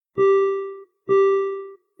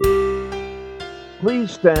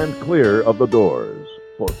please stand clear of the doors.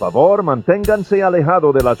 Por favor, manténganse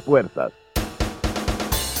alejado de las puertas.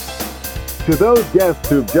 To those guests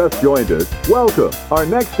who've just joined us, welcome. Our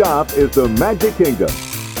next stop is the Magic Kingdom.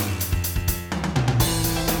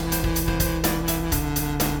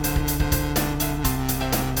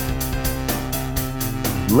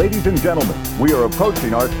 Ladies and gentlemen, we are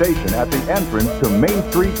approaching our station at the entrance to Main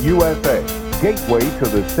Street, USA, gateway to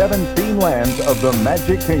the 7 theme lands of the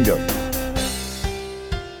Magic Kingdom.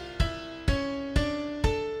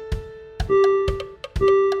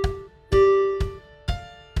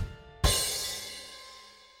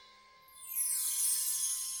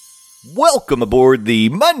 Welcome aboard the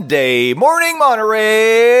Monday Morning Monorail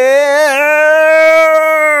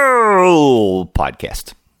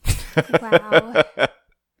podcast. Wow.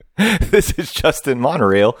 This is Justin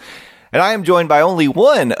Monorail, and I am joined by only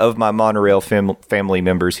one of my Monorail family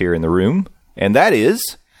members here in the room, and that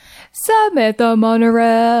is Samantha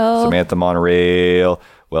Monorail. Samantha Monorail.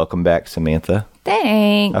 Welcome back, Samantha.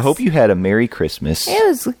 Thanks. I hope you had a Merry Christmas.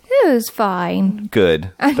 It was fine.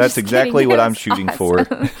 Good. I'm That's just exactly kidding. what It I'm was shooting awesome.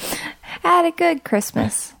 for. I had a good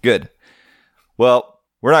Christmas. Good. Well,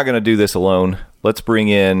 we're not going to do this alone. Let's bring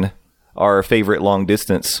in our favorite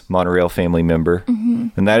long-distance Monorail family member,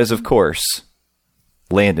 and that is, of course,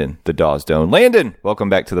 Landon, the Dawsdone. Landon, welcome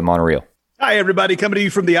back to the Monorail. Hi, everybody. Coming to you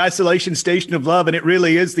from the Isolation Station of Love, and it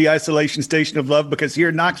really is the Isolation Station of Love because here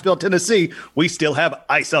in Knoxville, Tennessee, we still have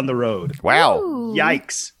ice on the road. Wow. Ooh.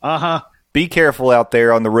 Yikes. Uh-huh. Be careful out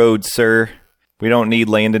there on the road, sir. We don't need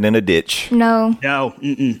Landon in a ditch. No. No.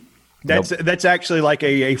 Mm-mm. That's actually like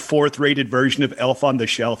a fourth-rated version of Elf on the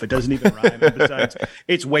Shelf. It doesn't even rhyme. And besides,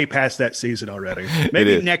 it's way past that season already.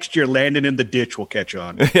 Maybe next year, Landon in the ditch will catch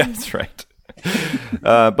on. Yeah, that's right.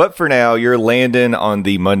 But for now, you're Landon on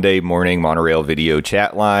the Monday Morning Monorail video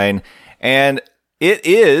chat line. And it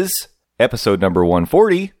is episode number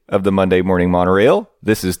 140 of the Monday Morning Monorail.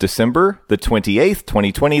 This is December the 28th,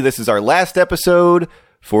 2020. This is our last episode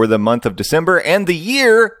for the month of December and the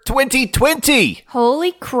year 2020.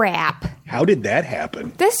 Holy crap. How did that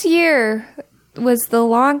happen? This year was the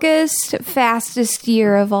longest, fastest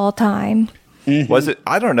year of all time. Mm-hmm. Was it?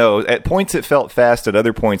 I don't know. At points it felt fast. At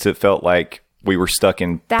other points it felt like we were stuck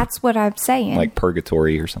in That's what I'm saying. like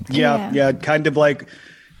purgatory or something. Yeah. Kind of like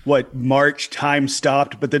what March time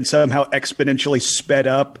stopped, but then somehow exponentially sped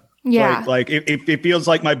up. Yeah. Like it feels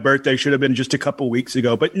like my birthday should have been just a couple weeks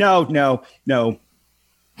ago, but no.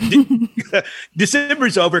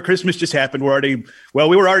 December's over. Christmas just happened. We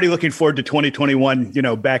were already looking forward to 2021,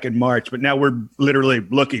 back in March, but now we're literally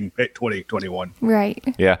looking at 2021. Right.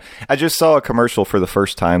 Yeah. I just saw a commercial for the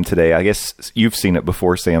first time today. I guess you've seen it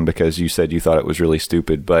before, Sam, because you said you thought it was really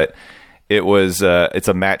stupid, but it was it's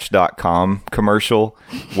a Match.com commercial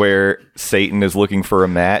where Satan is looking for a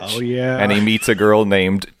match. Oh, yeah. And he meets a girl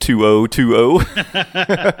named 2020.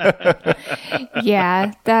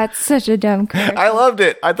 Yeah, that's such a dumb commercial. I loved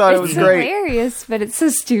it. I thought it was It's great. hilarious, but it's so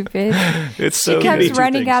stupid. It's so He comes good.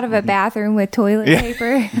 running out of a bathroom with toilet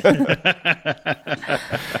paper.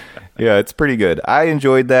 Yeah, it's pretty good. I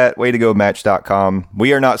enjoyed that. Way to go, Match.com.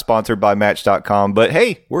 We are not sponsored by Match.com, but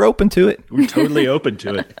hey, we're open to it. We're totally open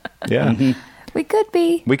to it. Yeah. We could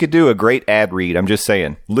be. We could do a great ad read. I'm just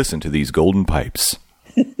saying, listen to these golden pipes.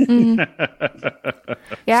 Yeah,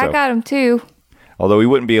 I So. got them too. Although we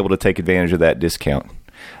wouldn't be able to take advantage of that discount.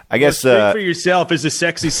 I guess Speak for yourself as a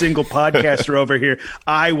sexy single podcaster over here.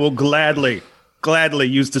 I will gladly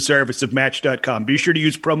use the service of Match.com. Be sure to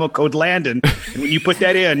use promo code Landon. And when you put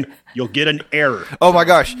that in, you'll get an error. oh my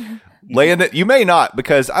gosh. Landon, you may not,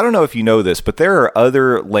 because I don't know if you know this, but there are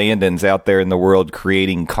other Landons out there in the world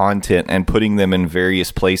creating content and putting them in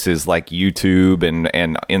various places like YouTube and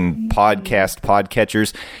in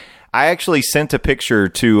podcatchers. I actually sent a picture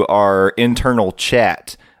to our internal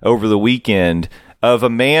chat over the weekend of a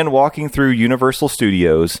man walking through Universal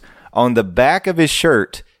Studios. On the back of his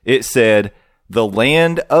shirt, it said, "The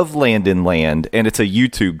Land of Landon Land," and it's a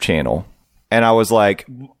YouTube channel. And I was like,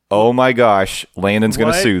 oh my gosh, Landon's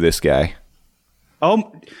going to What? sue this guy.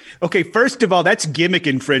 Okay. First of all, that's gimmick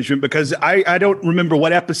infringement because I don't remember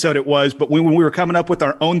what episode it was, but when we were coming up with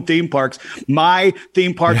our own theme parks, my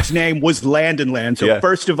theme park's name was Landon Land. So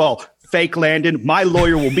First of all, fake Landon, my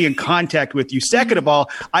lawyer will be in contact with you. Second of all,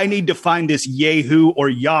 I need to find this Yahoo or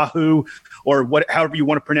Yahoo or however you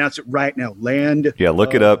want to pronounce it right now. Land. Yeah,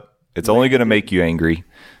 look it up. It's only going to make you angry.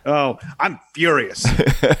 Oh, I'm furious.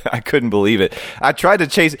 I couldn't believe it. I tried to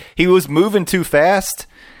chase. He was moving too fast.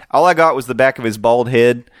 All I got was the back of his bald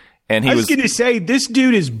head, and I was going to say, this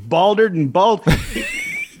dude is baldered and bald.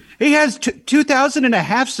 He has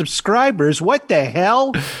 2,500 subscribers. What the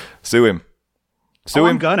hell? Sue him. Sue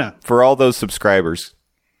I'm him gonna. for all those subscribers.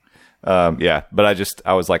 Yeah, but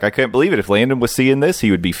I was like, I couldn't believe it. If Landon was seeing this,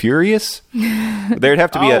 he would be furious. There'd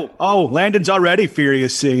have to be Landon's already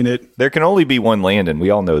furious seeing it. There can only be one Landon. We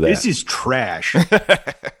all know that. This is trash.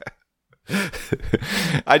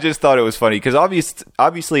 I just thought it was funny because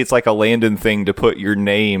obviously it's like a Landon thing to put your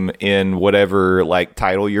name in whatever like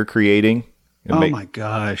title you're creating. My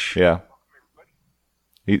gosh. Yeah.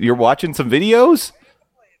 You're watching some videos?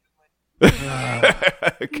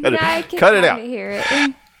 Cut it out. Hear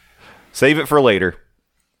it. Save it for later.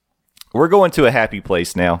 We're going to a happy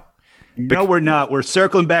place now. No, we're not. We're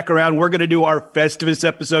circling back around. We're going to do our Festivus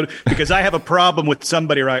episode because I have a problem with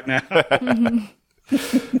somebody right now.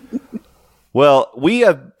 Well, we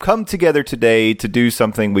have come together today to do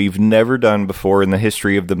something we've never done before in the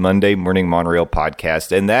history of the Monday Morning Monorail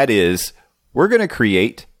podcast, and that is we're going to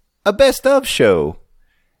create a best of show.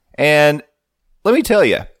 And let me tell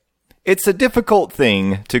you, it's a difficult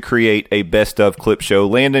thing to create a best of clip show.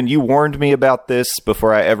 Landon, you warned me about this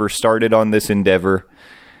before I ever started on this endeavor.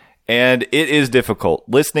 And it is difficult.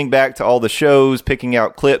 Listening back to all the shows, picking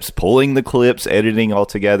out clips, pulling the clips, editing all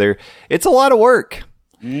together. It's a lot of work.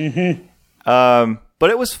 Mm-hmm. But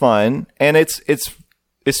it was fun. And it's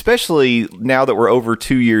especially now that we're over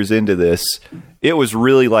 2 years into this, it was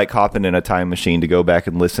really like hopping in a time machine to go back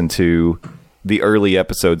and listen to the early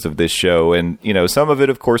episodes of this show. And, you know, some of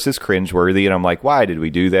it, of course, is cringeworthy. And I'm like, why did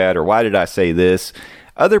we do that? Or why did I say this?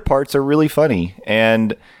 Other parts are really funny.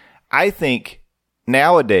 And I think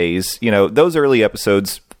nowadays, you know, those early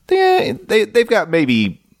episodes, they've got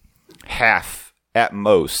maybe half at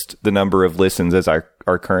most the number of listens as our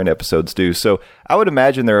current episodes do. So I would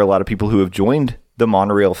imagine there are a lot of people who have joined the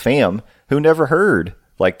Monorail fam who never heard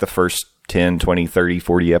like the first 10, 20, 30,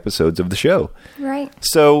 40 episodes of the show. Right.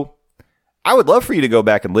 So I would love for you to go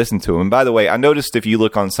back and listen to them. By the way, I noticed if you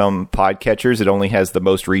look on some podcatchers, it only has the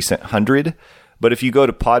most recent 100. But if you go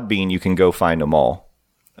to Podbean, you can go find them all.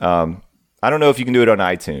 I don't know if you can do it on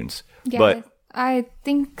iTunes. Yeah, but I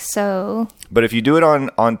think so. But if you do it on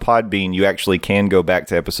Podbean, you actually can go back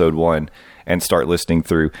to episode 1 and start listening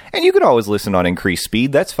through. And you can always listen on increased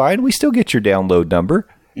speed. That's fine. We still get your download number.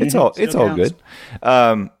 It's all good.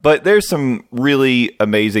 But there's some really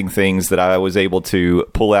amazing things that I was able to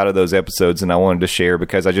pull out of those episodes, and I wanted to share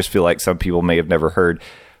because I just feel like some people may have never heard,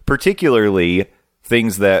 particularly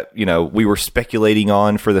things that, you know, we were speculating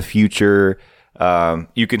on for the future.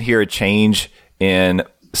 You can hear a change in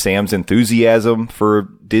Sam's enthusiasm for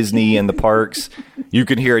Disney and the parks. You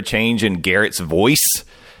can hear a change in Garrett's voice.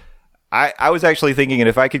 I was actually thinking, and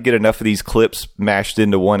if I could get enough of these clips mashed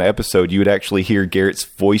into one episode, you would actually hear Garrett's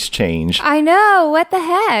voice change. I know. What the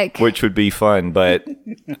heck? Which would be fun. But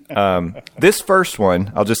this first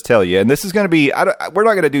one, I'll just tell you, and this is going to be, we're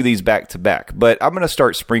not going to do these back to back, but I'm going to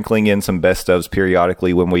start sprinkling in some best ofs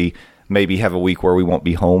periodically when we maybe have a week where we won't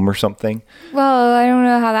be home or something. Well, I don't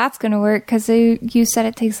know how that's going to work because you said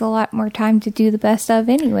it takes a lot more time to do the best of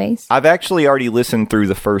anyways. I've actually already listened through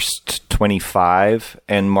the first 25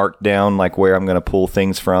 and marked down like where I'm going to pull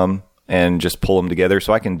things from and just pull them together.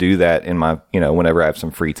 So I can do that in my, you know, whenever I have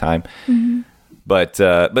some free time. Mm-hmm. But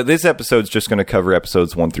this episode's just going to cover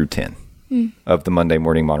episodes 1 through 10 of the Monday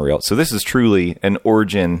Morning Monorail. So this is truly an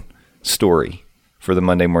origin story for the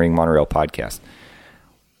Monday Morning Monorail podcast.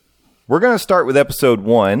 We're going to start with episode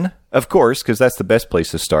 1, of course, because that's the best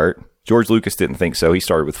place to start. George Lucas didn't think so. He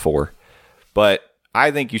started with 4. But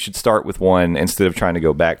I think you should start with 1 instead of trying to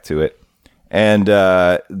go back to it. And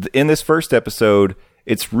in this first episode,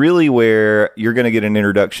 it's really where you're going to get an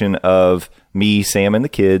introduction of me, Sam, and the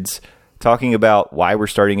kids talking about why we're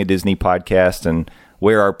starting a Disney podcast and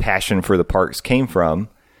where our passion for the parks came from.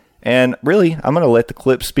 And really, I'm going to let the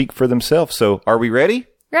clips speak for themselves. So are we ready?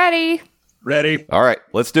 Ready. All right,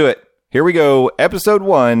 let's do it. Here we go, episode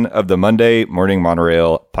 1 of the Monday Morning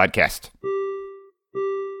Monorail podcast.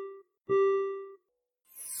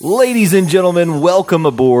 Ladies and gentlemen, welcome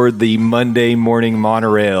aboard the Monday Morning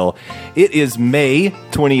Monorail. It is May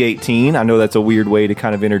 2018. I know that's a weird way to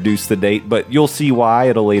kind of introduce the date, but you'll see why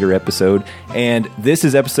at a later episode. And this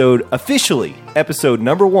is officially episode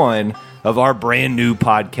number 1 of our brand new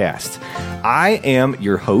podcast. I am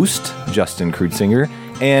your host, Justin Krutzinger,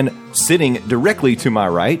 and sitting directly to my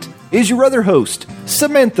right is your other host,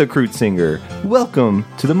 Samantha Krutzinger. Welcome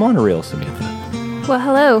to the Monorail, Samantha. Well,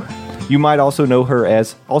 hello. You might also know her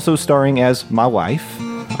as also starring as my wife.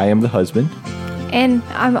 I am the husband. And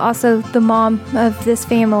I'm also the mom of this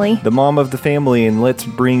family. The mom of the family, and let's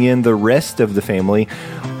bring in the rest of the family.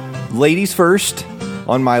 Ladies first,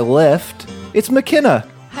 on my left, it's McKenna.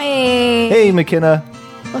 Hey. Hey, McKenna.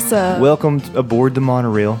 What's up? Welcome aboard the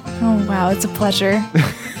monorail. Oh, wow. It's a pleasure.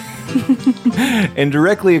 And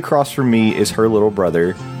directly across from me is her little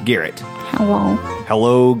brother, Garrett. Hello.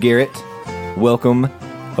 Hello, Garrett. Welcome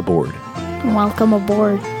aboard. Welcome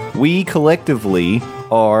aboard. We collectively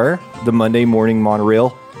are the Monday Morning Monorail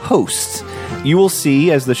hosts. You will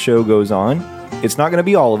see as the show goes on, it's not going to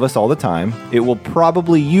be all of us all the time. It will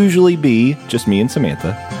probably usually be just me and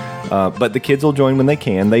Samantha. But the kids will join when they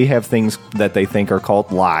can. They have things that they think are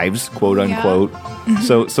called lives, quote unquote. Yeah.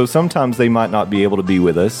 So sometimes they might not be able to be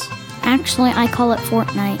with us. Actually, I call it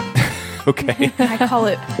Fortnite. Okay. I call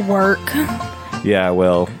it work. Yeah,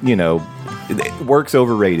 well, you know, work's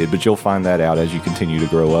overrated, but you'll find that out as you continue to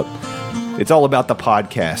grow up. It's all about the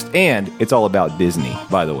podcast, and it's all about Disney,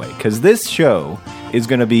 by the way, because this show is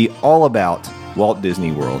going to be all about Walt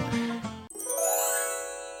Disney World.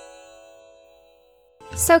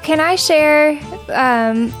 So can I share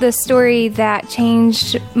the story that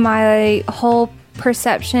changed my whole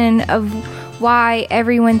perception of why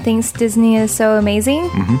everyone thinks Disney is so amazing?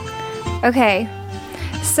 Mm-hmm. Okay.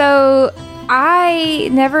 So I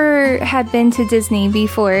never had been to Disney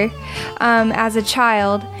before as a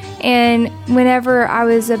child. And whenever I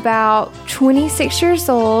was about 26 years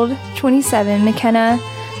old, 27, McKenna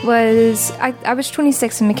was... I was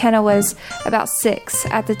 26 and McKenna was about 6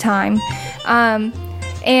 at the time.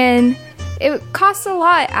 And it cost a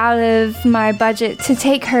lot out of my budget to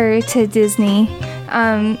take her to Disney.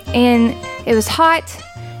 And it was hot.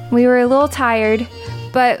 We were a little tired,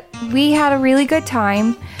 but we had a really good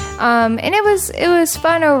time. And it was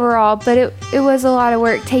fun overall, but it was a lot of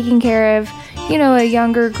work taking care of, you know, a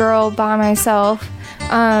younger girl by myself,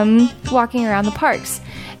 walking around the parks.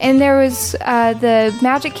 And there was the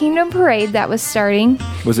Magic Kingdom parade that was starting.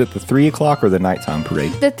 Was it the 3 o'clock or the nighttime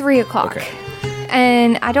parade? The 3 o'clock. Okay.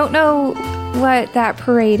 And I don't know what that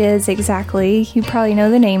parade is exactly. You probably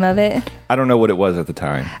know the name of it. I don't know what it was at the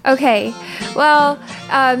time. Okay. Well,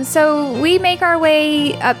 so we make our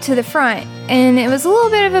way up to the front, and it was a little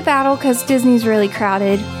bit of a battle because Disney's really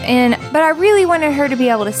crowded. But I really wanted her to be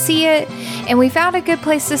able to see it, and we found a good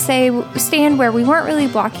place to stand where we weren't really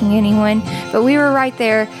blocking anyone, but we were right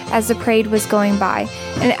there as the parade was going by.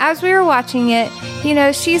 And as we were watching it, you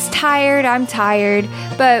know, she's tired, I'm tired,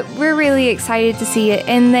 but we're really excited to see it.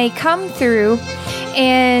 And they come through,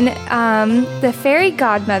 and the fairy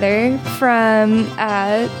godmother from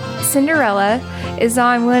Cinderella is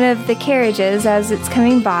on one of the carriages as it's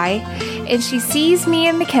coming by, and she sees me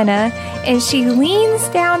and McKenna, and she leans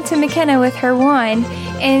down to McKenna with her wand,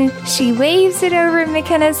 and she waves it over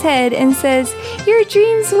McKenna's head and says, "Your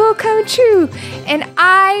dreams will come true." And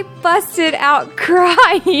I busted out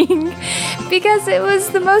crying because it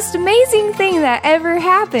was the most amazing thing that ever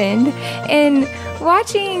happened. And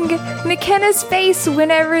watching McKenna's face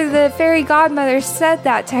whenever the fairy godmother said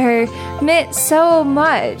that to her meant so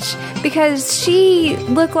much, because she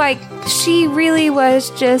looked like she really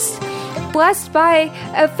was just blessed by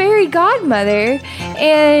a fairy godmother.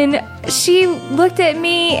 And she looked at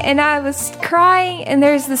me and I was crying, and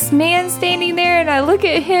there's this man standing there, and I look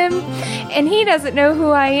at him and he doesn't know who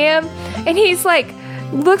I am, and he's like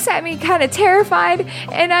looks at me kind of terrified,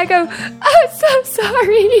 and I go, "I'm so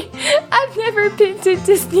sorry. I've never been to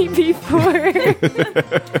Disney before."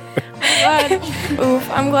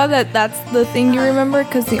 I'm glad that that's the thing you remember,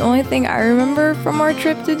 because the only thing I remember from our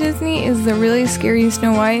trip to Disney is the really scary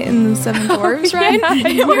Snow White and the Seven Dwarfs ride,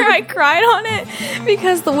 where I cried on it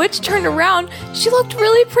because the witch turned around. She looked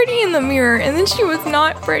really pretty in the mirror, and then she was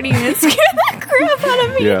not pretty, and it scared the crap out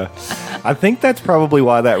of me. Yeah. I think that's probably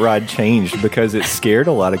why that ride changed, because it scared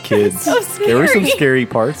a lot of kids. So scary. There were some scary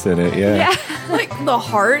parts in it, yeah. Like the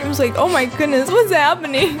heart, it was like, oh my goodness, what's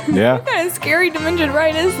happening? Yeah. What kind of scary dimension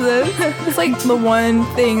ride is this? It's like the one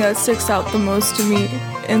thing that sticks out the most to me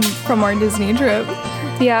from our Disney trip.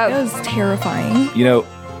 Yeah. It was terrifying. You know,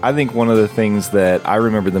 I think one of the things that I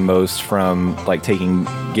remember the most from like taking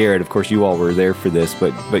Garrett, of course you all were there for this,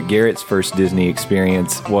 but Garrett's first Disney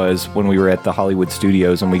experience was when we were at the Hollywood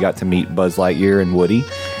Studios and we got to meet Buzz Lightyear and Woody.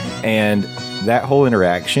 And that whole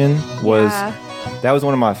interaction was that was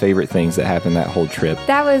one of my favorite things that happened that whole trip.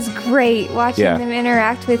 That was great, watching them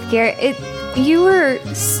interact with Garrett. Do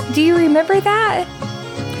you remember that?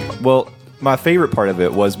 Well, my favorite part of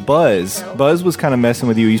it was Buzz. Buzz was kind of messing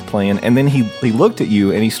with you. He's playing, and then he looked at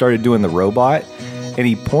you and he started doing the robot, and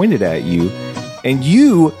he pointed at you, and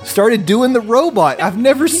you started doing the robot. I've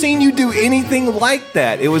never seen you do anything like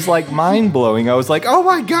that. It was like mind blowing. I was like, oh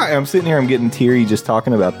my god! I'm sitting here, I'm getting teary just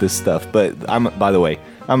talking about this stuff. But by the way,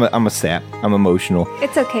 I'm a sap. I'm emotional.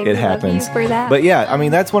 It's okay. It happens. Love you for that. But yeah, I mean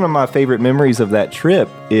that's one of my favorite memories of that trip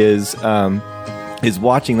is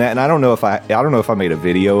watching that. And I don't know if I made a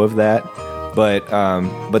video of that. But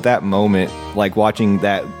that moment, like watching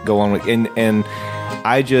that go on, and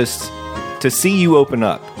I just to see you open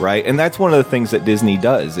up, right? And that's one of the things that Disney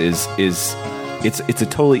does is it's a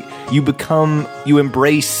totally you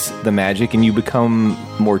embrace the magic and you become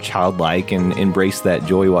more childlike and embrace that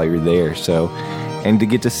joy while you're there. So, and to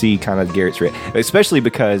get to see kind of Garrett's especially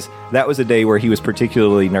because that was a day where he was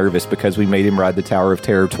particularly nervous because we made him ride the Tower of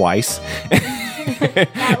Terror twice.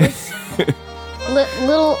 That was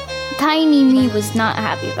little tiny me was not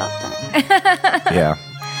happy about that.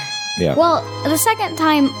 Yeah. Well, the second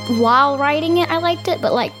time while riding it, I liked it,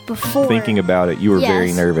 but like before Thinking about it, you were very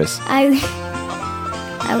Yes. nervous.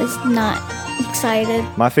 I was not excited.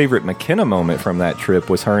 My favorite McKenna moment from that trip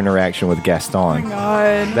was her interaction with Gaston.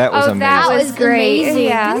 God. That was amazing. That was was great. amazing.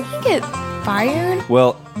 Yeah. Didn't he get fired?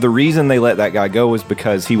 Well, the reason they let that guy go was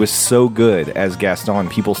because he was so good as Gaston,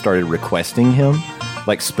 people started requesting him,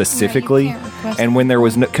 like specifically. can't request And when there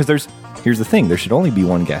was no, because here's the thing, there should only be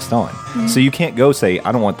one Gaston. So you can't go say,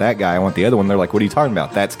 I don't want that guy, I want the other one. They're like, what are you talking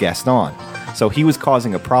about? That's Gaston. So he was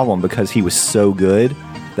causing a problem because he was so good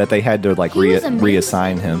that they had to like He was amazing.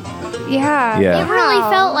 reassign him. Yeah. Yeah. It really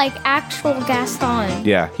felt like actual Gaston.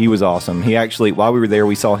 Yeah, he was awesome. He actually, while we were there,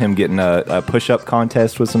 we saw him getting a push-up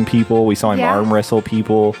contest with some people. We saw him Yeah. arm wrestle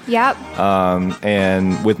people. Yep.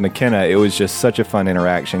 And with McKenna, it was just such a fun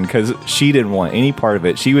interaction because she didn't want any part of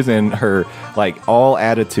it. She was in her like all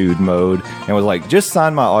attitude mode and was like, just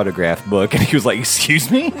sign my autograph book. And he was like, excuse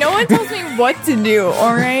me? No one tells me what to do,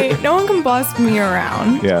 all right? No one can boss me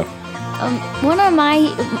around. Yeah. One of my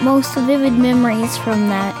most vivid memories from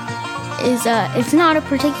that is it's not a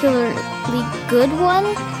particularly good one,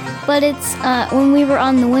 but it's when we were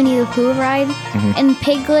on the Winnie the Pooh ride and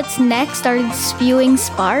Piglet's neck started spewing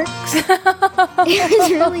sparks. It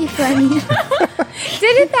was really funny.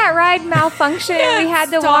 Didn't that ride malfunction and we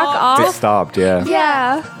had to walk It off? stopped, yeah.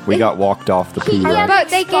 Yeah. We got walked off the Pooh ride. But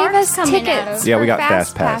they gave us Sparks coming out tickets. of- Yeah, for we got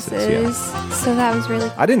fast passes, yeah. So that was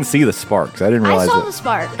really I didn't see the sparks. I didn't I realize saw it. the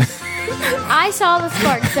sparks. I saw the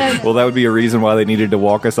sparks. So Well, that would be a reason why they needed to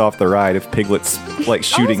walk us off the ride if Piglet's like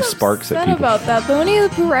shooting I was sparks at upset people. about that. The Winnie the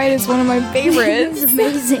Pooh ride is one of my it favorites. was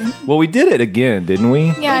amazing. Well, we did it again, didn't we?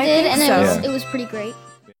 Yeah, I We did, think and so. Yeah. it was pretty great.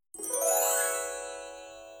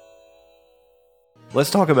 Let's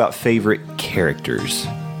talk about favorite characters.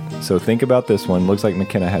 So think about this one. Looks like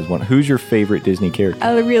McKenna has one. Who's your favorite Disney character?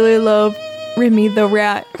 I really love Remy the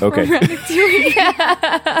rat. from Okay. Ratatouille.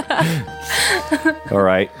 All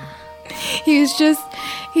right. He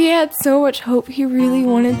had so much hope. He really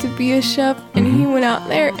wanted to be a chef, and he went out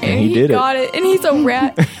there and he he did it. got it. And he's a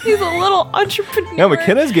rat. He's a little entrepreneur. Now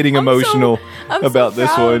McKenna's getting I'm emotional I'm about this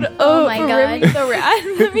proud one. Of Oh my God. Remy the rat.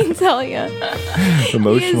 Let me tell you.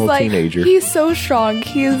 Emotional teenager. He's so strong.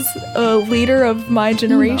 He's a leader of my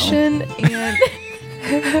generation, and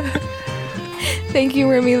thank you,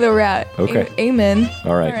 Remy the rat. Okay. Amen.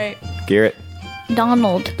 All right. All right. Garrett,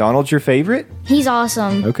 Donald. Donald's your favorite? He's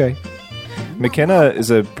awesome. Okay. McKenna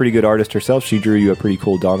is a pretty good artist herself. She drew you a pretty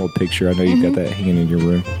cool Donald picture. I know you've got that hanging in your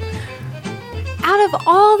room. out of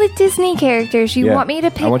all the Disney characters, you Yeah. want me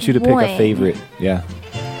to pick I want you to pick one. a favorite. Yeah.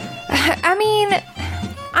 I mean,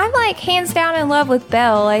 I'm like hands down in love with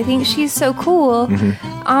Belle. I think she's so cool.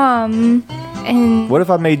 And What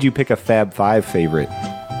if I made you pick a Fab Five favorite?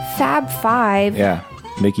 Fab Five. Yeah.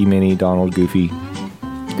 Mickey, Minnie, Donald, Goofy,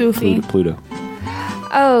 Goofy. Pluto.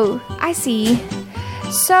 Oh, I see.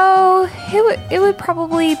 So it would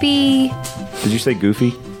probably be Did you say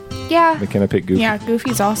Goofy? yeah. McKenna picked Goofy. Yeah,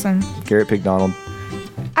 Goofy's awesome. Garrett picked Donald.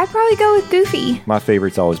 I'd probably go with Goofy. My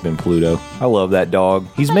favorite's always been Pluto. I love that dog.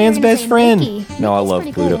 He's thought you man's were gonna best say friend. Mickey. No, I Mickey's love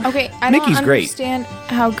pretty Pluto. cool. Okay, I Mickey's don't great. understand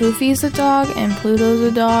how Goofy's a dog and Pluto's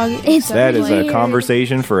a dog. It's That is a weird.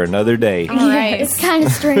 conversation for another day. All Yeah, right. it's kind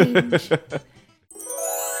of strange.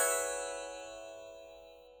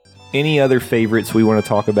 Any other favorites we want to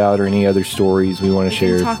talk about or any other stories we want to We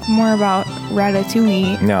share? can talk more about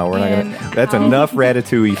Ratatouille. No, we're not and going to. That's how- enough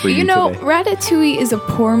Ratatouille for you, You know, today. Ratatouille is a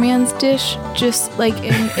poor man's dish. Just like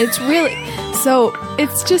it's really so.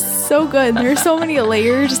 It's just so good. There's so many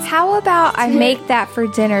layers. How about I make that for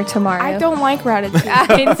dinner tomorrow? I don't like Ratatouille.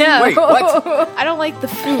 I know. Wait, what? I don't like the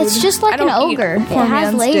food. It's just like I don't an eat ogre. poor It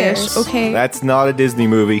has man's layers. dish, okay. That's not a Disney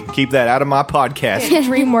movie. Keep that out of my podcast.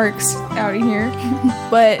 DreamWorks out of here.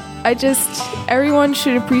 But everyone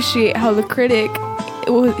should appreciate how the critic,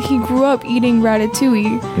 he grew up eating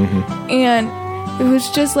Ratatouille, and it was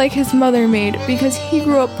just like his mother made, because he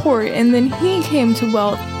grew up poor and then he came to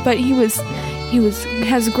wealth, but he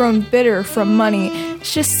has grown bitter from money.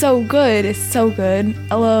 It's just so good. It's so good.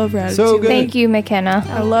 I love Ratatouille. So good. Thank you, McKenna.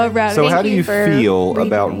 I love Ratatouille. So, how do you you for feel reading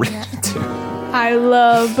about that. Ratatouille? I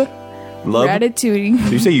love Love? Ratatouille.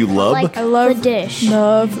 Did you say you love? Like I love the dish.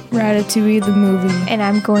 Love Ratatouille the movie. And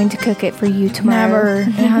I'm going to cook it for you tomorrow. Never.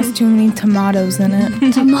 It has too many tomatoes in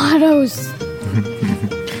it. Tomatoes.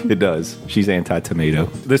 It does. She's anti-tomato.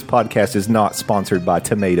 This podcast is not sponsored by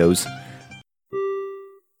tomatoes.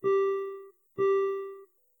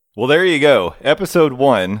 Well, there you go. Episode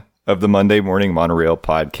 1 of the Monday Morning Monorail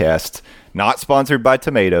podcast. Not sponsored by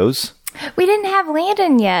tomatoes. We didn't have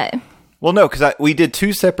Landon yet. Well, no, because we did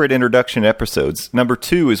 2 separate introduction episodes. Number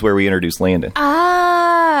 2 is where we introduced Landon.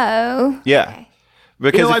 Oh. Yeah. Okay.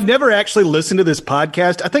 Because I've never actually listened to this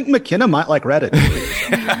podcast. I think McKenna might like Reddit.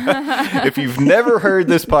 if you've never heard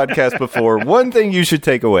this podcast before, one thing you should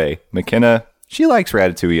take away, McKenna, she likes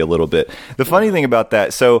Ratatouille a little bit. The funny thing about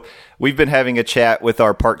that, so we've been having a chat with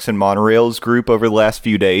our Parks and Monorails group over the last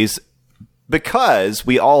few days because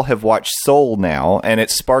we all have watched Soul now, and it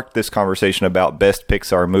sparked this conversation about best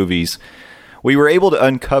Pixar movies. We were able to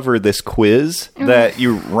uncover this quiz that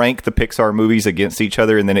you rank the Pixar movies against each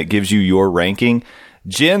other, and then it gives you your ranking.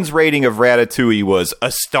 Jen's rating of Ratatouille was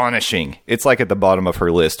astonishing. It's like at the bottom of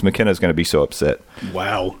her list. McKenna's going to be so upset.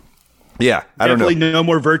 Wow. Yeah, I don't know. Definitely no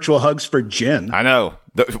more virtual hugs for Jen. I know.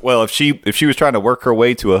 Well, if she was trying to work her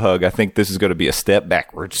way to a hug, I think this is going to be a step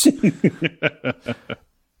backwards. A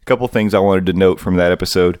couple things I wanted to note from that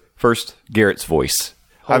episode. First, Garrett's voice.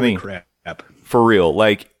 Holy crap. For real.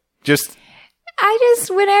 Like, just...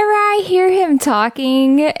 whenever I hear him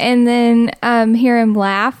talking and then hear him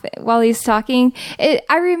laugh while he's talking,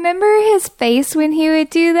 I remember his face when he would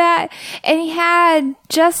do that. And he had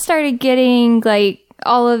just started getting, like,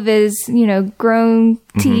 all of his, grown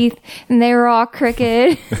teeth, and they were all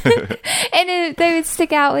crooked. And they would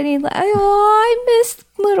stick out when he laughed. Oh, I missed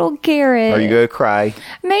little Garrett. Are you going to cry?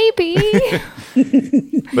 Maybe.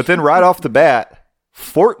 But then right off the bat,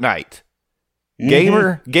 Fortnite.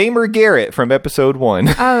 Gamer Garrett from episode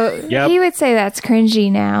 1. Oh, Yep. He would say that's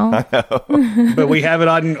cringy now. But we have it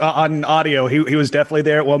on audio. He was definitely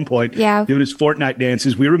there at one point. Yeah. Doing his Fortnite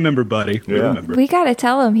dances. We remember, buddy. We Yeah. remember. We got to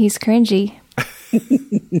tell him he's cringy.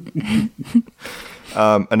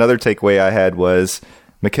 Another takeaway I had was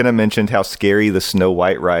McKenna mentioned how scary the Snow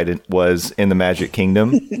White ride was in the Magic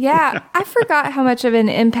Kingdom. Yeah, I forgot how much of an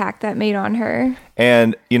impact that made on her.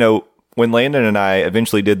 And, when Landon and I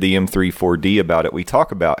eventually did the M3 4D about it, we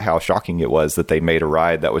talk about how shocking it was that they made a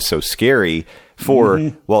ride that was so scary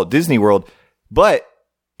for Walt Disney World. But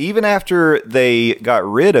even after they got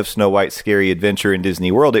rid of Snow White's Scary Adventure in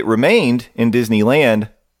Disney World, it remained in Disneyland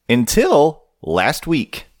until last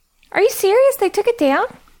week. Are you serious? They took it down?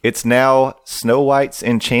 It's now Snow White's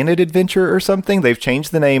Enchanted Adventure or something. They've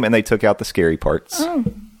changed the name and they took out the scary parts. Oh.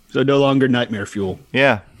 So no longer Nightmare Fuel.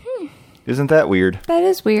 Yeah. Isn't that weird? That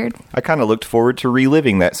is weird. I kind of looked forward to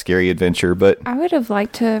reliving that scary adventure, but... I would have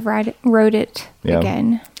liked to have rode it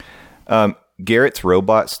again. Garrett's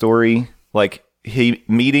robot story, like he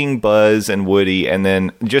meeting Buzz and Woody and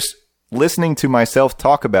then just listening to myself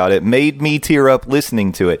talk about it made me tear up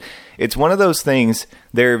listening to it. It's one of those things,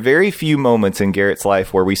 there are very few moments in Garrett's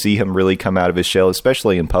life where we see him really come out of his shell,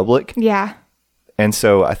 especially in public. Yeah. And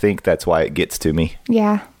so I think that's why it gets to me.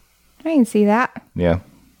 Yeah. I can see that. Yeah.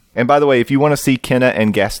 And by the way, if you want to see Kenna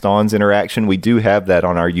and Gaston's interaction, we do have that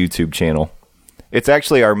on our YouTube channel. It's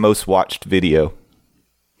actually our most watched video.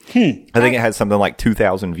 I think it has something like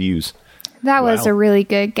 2,000 views. That was a really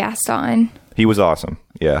good Gaston. He was awesome.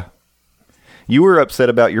 Yeah. You were upset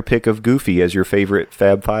about your pick of Goofy as your favorite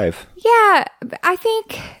Fab Five. Yeah, I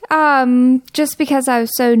think just because I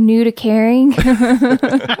was so new to caring.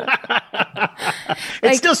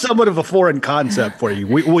 It's still somewhat of a foreign concept for you.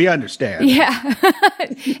 We understand. Yeah.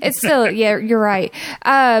 It's still, yeah, you're right.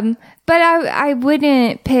 But I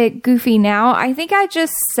wouldn't pick Goofy now. I think I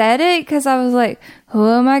just said it because I was like, who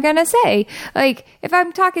am I going to say? Like, if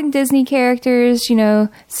I'm talking Disney characters,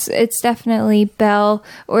 it's definitely Belle,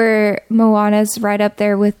 or Moana's right up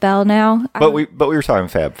there with Belle now. But we were talking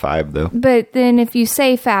Fab Five, though. But then if you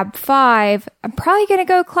say Fab Five, I'm probably going to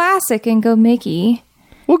go classic and go Mickey.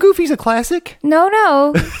 Well, Goofy's a classic.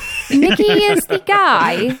 No. Mickey is the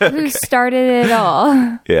guy who started it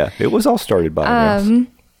all. Yeah, it was all started by him.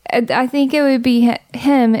 I think it would be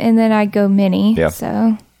him, and then I'd go Minnie. Yeah.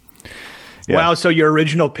 So. Yeah. Wow, so your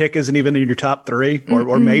original pick isn't even in your top 3?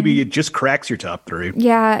 Or maybe it just cracks your top 3.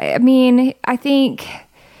 Yeah, I mean, I think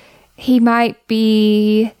he might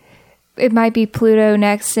be... It might be Pluto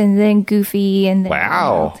next, and then Goofy, and then...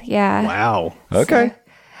 Wow. Donald. Yeah. Wow. Okay.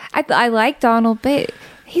 So, I like Donald, but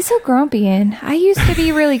he's so grumpy, and I used to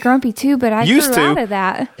be really grumpy too, but I grew out of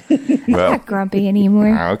that. I'm not grumpy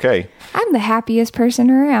anymore. Okay. I'm the happiest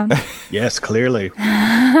person around. Yes, clearly.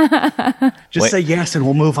 Just say yes and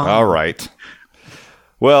we'll move on. All right.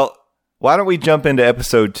 Well, why don't we jump into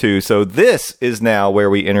episode 2? So this is now where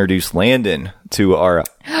we introduce Landon to our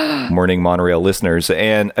Morning Monorail listeners.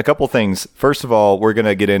 And a couple things. First of all, we're going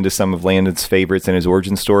to get into some of Landon's favorites and his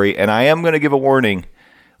origin story. And I am going to give a warning.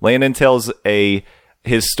 Landon tells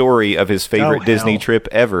his story of his favorite Disney trip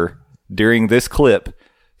ever during this clip.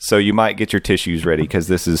 So you might get your tissues ready because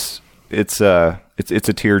this is... It's a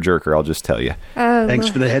tearjerker, I'll just tell you. Thanks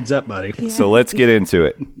for the heads up, buddy. Yeah. So let's get into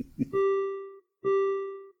it.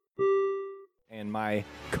 And my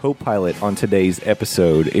co-pilot on today's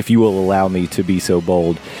episode, if you will allow me to be so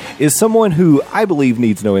bold, is someone who I believe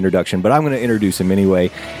needs no introduction, but I'm going to introduce him anyway.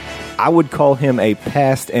 I would call him a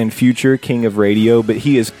past and future king of radio, but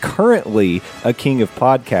he is currently a king of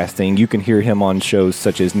podcasting. You can hear him on shows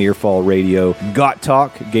such as Nearfall Radio, Got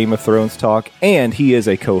Talk, Game of Thrones Talk, and he is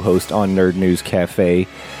a co-host on Nerd News Cafe.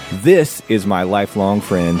 This is my lifelong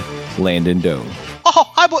friend, Landon Doan.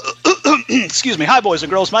 Oh, hi, excuse me. Hi, boys and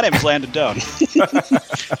girls. My name is Landon Doan.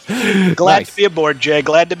 Glad to be aboard, Jay.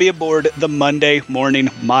 Glad to be aboard the Monday Morning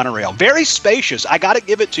Monorail. Very spacious. I got to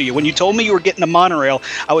give it to you. When you told me you were getting a monorail,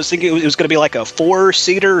 I was thinking it was going to be like a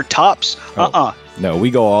 4-seater tops. No,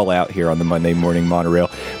 we go all out here on the Monday Morning Monorail.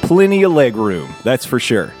 Plenty of leg room, that's for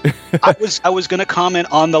sure. I was going to comment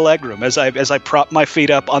on the leg room as I prop my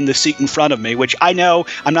feet up on the seat in front of me, which I know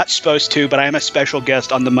I'm not supposed to, but I am a special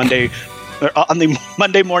guest on the Monday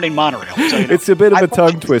Morning Monorail. So, it's a bit of a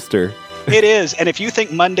tongue twister. It is, and if you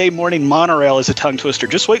think Monday Morning Monorail is a tongue twister,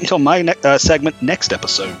 just wait until my segment next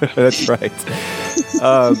episode. That's right.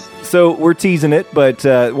 So we're teasing it, but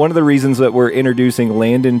one of the reasons that we're introducing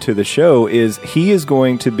Landon to the show is he is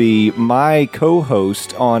going to be my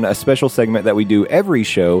co-host on a special segment that we do every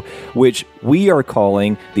show, which we are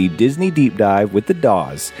calling the Disney Deep Dive with the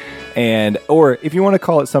Daws. Or if you want to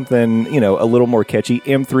call it something, a little more catchy,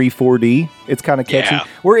 M3-4D. It's kind of catchy. Yeah.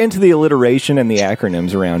 We're into the alliteration and the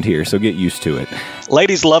acronyms around here, so get used to it.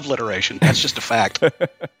 Ladies love alliteration. That's just a fact.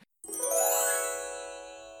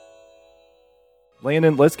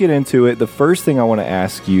 Landon, let's get into it. The first thing I want to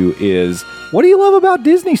ask you is, what do you love about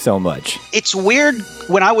Disney so much? It's weird.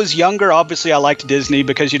 When I was younger, obviously I liked Disney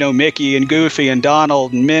because, Mickey and Goofy and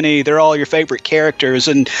Donald and Minnie, they're all your favorite characters.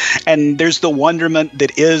 And there's the wonderment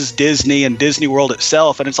that is Disney and Disney World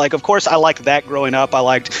itself. And it's like, of course, I liked that growing up. I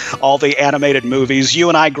liked all the animated movies. You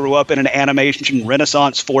and I grew up in an animation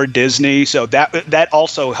renaissance for Disney. So that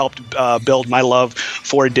also helped build my love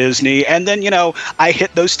for Disney. And then, I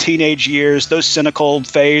hit those teenage years, those cynical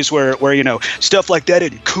phase where stuff like that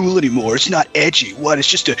isn't cool anymore. It's not edgy. What? It's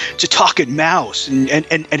just a talking mouse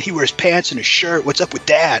and he wears pants and a shirt. What's up with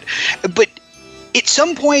that? But at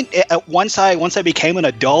some point, once I became an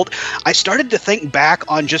adult, I started to think back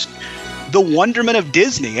on just the wonderment of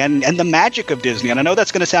Disney and the magic of Disney. And I know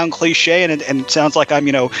that's going to sound cliche and it sounds like I'm,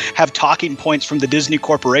 have talking points from the Disney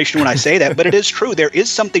Corporation when I say that, but it is true. There is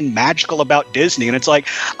something magical about Disney. And it's like,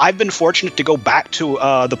 I've been fortunate to go back to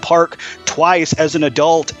the park twice as an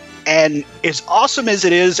adult. And as awesome as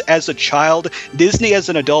it is as a child, Disney as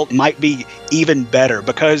an adult might be even better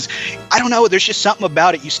because, I don't know, there's just something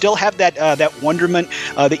about it. You still have that wonderment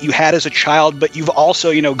that you had as a child, but you've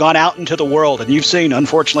also, gone out into the world and you've seen,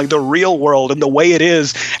 unfortunately, the real world and the way it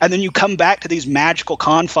is. And then you come back to these magical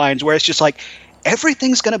confines where it's just like,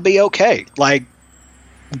 everything's going to be okay. Like,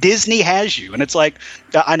 Disney has you. And it's like,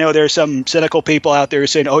 I know there's some cynical people out there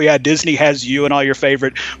saying, oh yeah, Disney has you and all your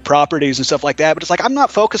favorite properties and stuff like that. But it's like, I'm not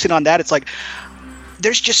focusing on that. It's like,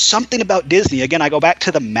 there's just something about Disney. Again, I go back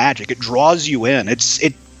to the magic. It draws you in.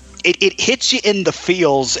 It hits you in the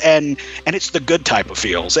feels, and it's the good type of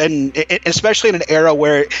feels. And especially in an era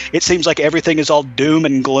where it seems like everything is all doom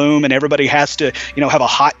and gloom and everybody has to, have a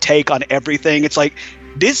hot take on everything. It's like,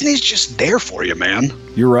 Disney's just there for you, man.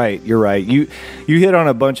 You're right. You hit on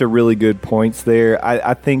a bunch of really good points there.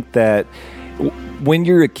 I think that when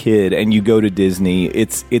you're a kid and you go to Disney,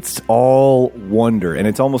 it's all wonder and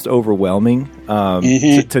it's almost overwhelming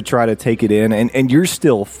to try to take it in. And you're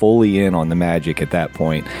still fully in on the magic at that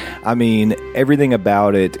point. I mean, everything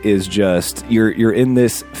about it is just you're in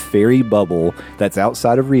this fairy bubble that's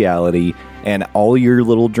outside of reality. And all your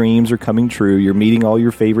little dreams are coming true. You're meeting all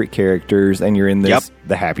your favorite characters, and you're in this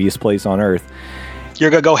the happiest place on earth. You're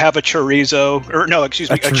going to go have a chorizo, or no, excuse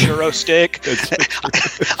me, a churro stick.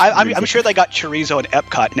 I'm sure they got chorizo in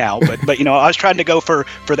Epcot now, but I was trying to go for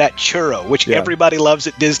that churro, which everybody loves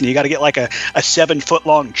at Disney. You got to get like a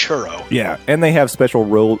 7-foot-long churro. Yeah, and they have special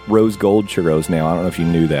rose gold churros now. I don't know if you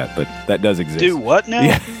knew that, but that does exist. Do what now?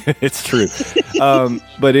 Yeah, it's true.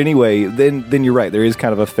 But anyway, then you're right. There is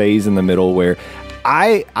kind of a phase in the middle where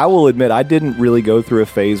I will admit I didn't really go through a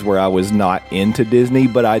phase where I was not into Disney,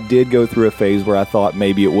 but I did go through a phase where I thought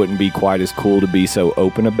maybe it wouldn't be quite as cool to be so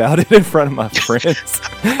open about it in front of my friends.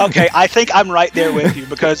 Okay, I think I'm right there with you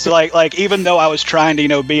because like even though I was trying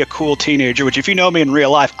to, be a cool teenager, which if you know me in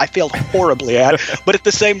real life, I failed horribly at, but at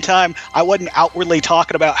the same time, I wasn't outwardly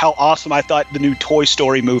talking about how awesome I thought the new Toy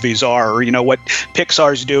Story movies are, or, what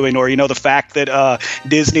Pixar's doing, or, the fact that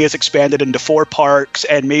Disney has expanded into 4 parks,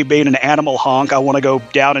 and me being an animal honk, I want to go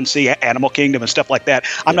down and see Animal Kingdom and stuff like that.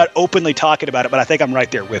 I'm not openly talking about it, but I think I'm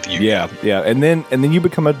right there with you. Yeah. And then you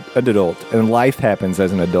become an adult, and life happens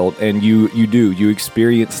as an adult, and you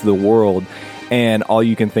experience the world, and all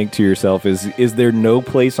you can think to yourself is there no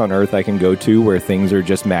place on earth I can go to where things are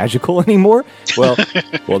just magical anymore? Well,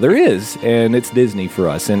 there is, and it's Disney for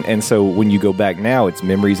us. And so when you go back now, it's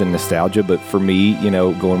memories and nostalgia. But for me,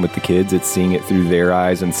 going with the kids, it's seeing it through their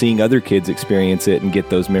eyes and seeing other kids experience it and get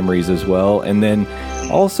those memories as well. And then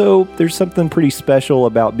also, there's something pretty special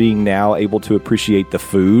about being now able to appreciate the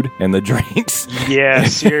food and the drinks. Yeah,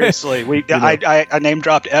 seriously. I name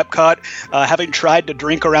dropped Epcot. Having tried to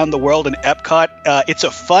drink around the world in Epcot, it's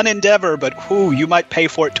a fun endeavor, but you might pay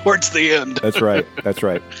for it towards the end. That's right.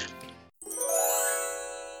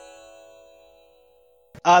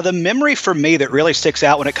 The memory for me that really sticks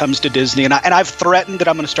out when it comes to Disney, and I've threatened that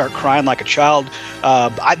I'm going to start crying like a child.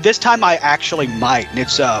 This time I actually might. And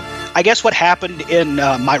it's, I guess, what happened in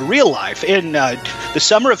my real life. In the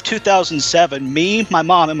summer of 2007, me, my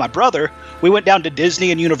mom, and my brother, we went down to Disney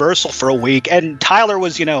and Universal for a week. And Tyler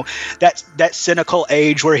was, that cynical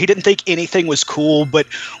age where he didn't think anything was cool, but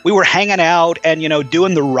we were hanging out and,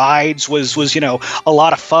 doing the rides was a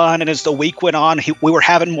lot of fun. And as the week went on, we were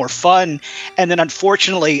having more fun. And then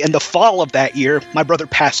unfortunately, in the fall of that year, my brother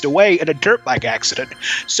passed away in a dirt bike accident.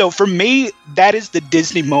 So for me, that is the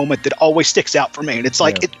Disney moment that always sticks out for me. And it's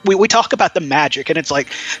like, we talk about the magic, and it's like,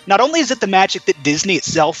 not only is it the magic that Disney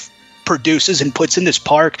itself produces and puts in this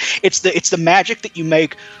park, it's the magic that you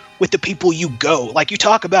make with the people you go. Like you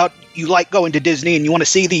talk about, you like going to Disney and you want to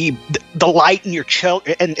see the light in your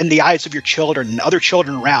in the eyes of your children and other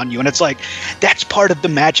children around you, and it's like that's part of the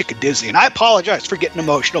magic of Disney. And I apologize for getting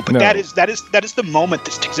emotional, but that is the moment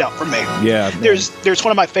that sticks out for me. Yeah, there's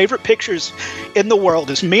one of my favorite pictures in the world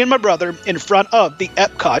is me and my brother in front of the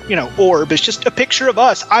Epcot orb. It's just a picture of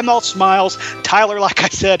us. I'm all smiles. Tyler, like I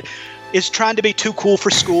said, is trying to be too cool for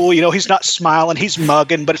school. He's not smiling, he's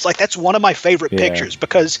mugging, but it's like, that's one of my favorite pictures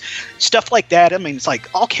because stuff like that, it's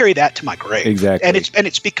like, I'll carry that to my grave. Exactly. And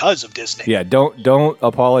it's because of Disney. Yeah. Don't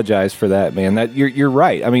apologize for that, man. That you're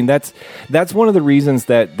right. That's one of the reasons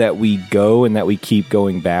that we go and that we keep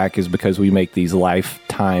going back is because we make these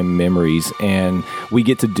lifetime memories, and we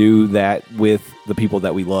get to do that with the people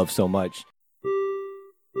that we love so much.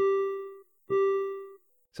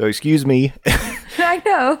 So excuse me. I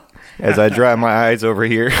know. As I dry my eyes over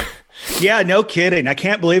here. Yeah, no kidding. I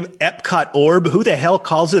can't believe Epcot orb. Who the hell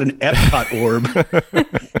calls it an Epcot orb?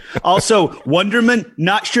 Also, Wonderment.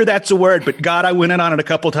 Not sure that's a word, but God, I went in on it a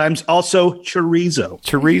couple times. Also, chorizo.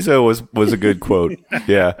 Chorizo was a good quote.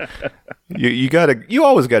 Yeah, you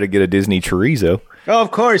always got to get a Disney chorizo. Oh,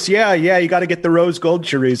 of course. Yeah. You got to get the rose gold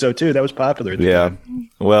chorizo too. That was popular. Yeah.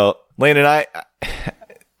 Well, Landon, I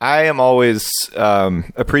am always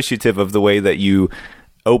appreciative of the way that you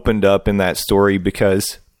opened up in that story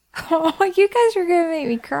because you guys are gonna make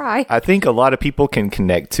me cry. I think a lot of people can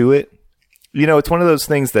connect to it. It's one of those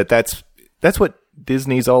things that's what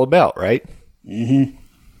Disney's all about, right? Mm-hmm.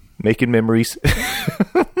 Making memories.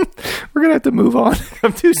 We're gonna have to move on.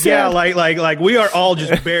 I'm too sad. Yeah, like we are all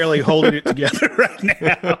just barely holding it together right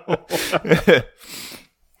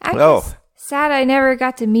now. Sad I never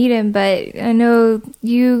got to meet him, but I know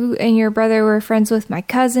you and your brother were friends with my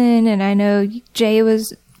cousin, and I know Jay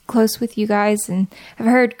was close with you guys, and I've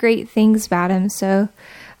heard great things about him, so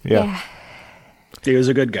yeah. He was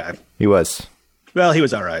a good guy. He was. Well, he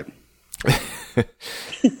was all right.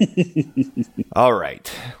 All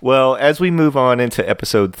right. Well, as we move on into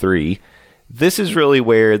episode 3, this is really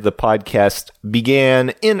where the podcast began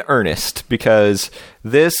in earnest, because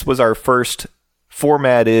this was our first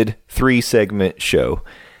formatted 3-segment show.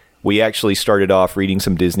 We actually started off reading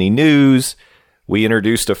some Disney news. We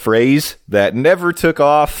introduced a phrase that never took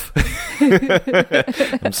off.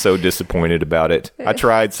 I'm so disappointed about it. I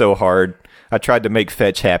tried so hard. I tried to make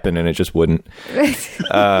fetch happen and it just wouldn't.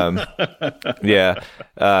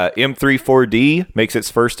 M34D makes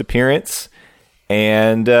its first appearance.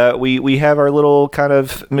 And we have our little kind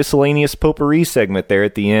of miscellaneous potpourri segment there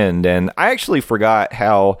at the end. And I actually forgot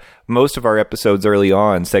how most of our episodes early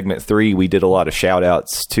on, segment 3, we did a lot of shout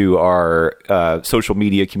outs to our social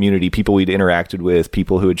media community, people we'd interacted with,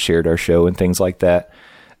 people who had shared our show and things like that.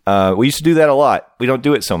 We used to do that a lot. We don't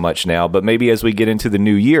do it so much now, but maybe as we get into the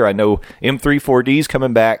new year, I know M34D's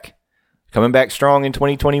coming back strong in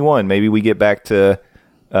 2021. Maybe we get back to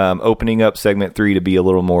opening up segment 3 to be a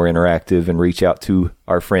little more interactive and reach out to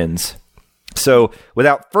our friends. So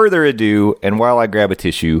without further ado, and while I grab a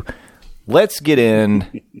tissue, let's get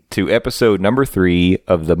in to episode number 3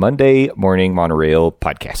 of the Monday Morning Monorail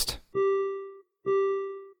podcast.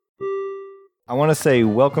 I want to say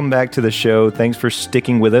welcome back to the show. Thanks for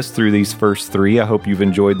sticking with us through these first 3. I hope you've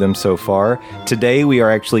enjoyed them so far. Today, we are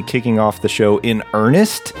actually kicking off the show in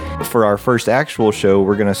earnest. For our first actual show,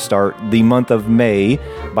 we're going to start the month of May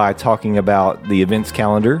by talking about the events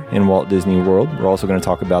calendar in Walt Disney World. We're also going to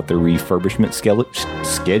talk about the refurbishment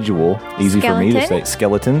schedule. Easy for me to say.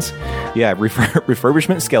 Skeletons. Yeah,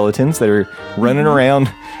 refurbishment skeletons that are running around.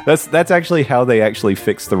 That's actually how they actually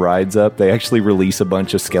fix the rides up. They actually release a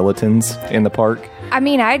bunch of skeletons in the park. I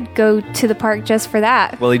mean, I'd go to the park just for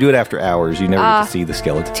that. Well, they do it after hours. You never get to see the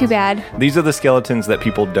skeletons. Too bad. These are the skeletons that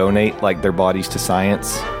people donate, like their bodies to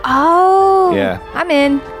science. Oh. Yeah. I'm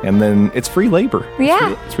in. And then it's free labor.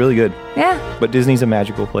 Yeah. It's really good. Yeah. But Disney's a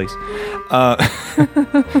magical place.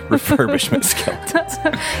 Refurbishment skeletons.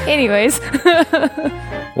 Anyways.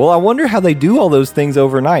 Well, I wonder how they do all those things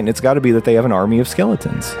overnight. And it's got to be that they have an army of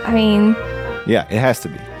skeletons. I mean. Yeah, it has to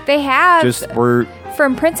be. They have.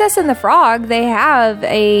 From Princess and the Frog, they have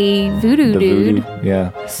a voodoo dude.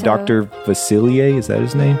 Yeah. So, Dr. Facilier, is that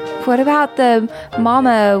his name? What about the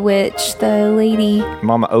Mama Witch, the lady?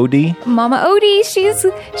 Mama Odie? Mama Odie,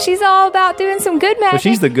 she's all about doing some good magic. Well,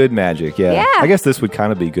 she's the good magic, yeah. Yeah. I guess this would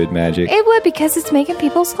kind of be good magic. It would, because it's making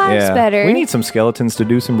people's lives better. We need some skeletons to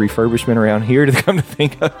do some refurbishment around here, to come to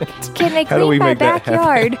think of it. Can they clean my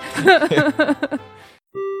backyard?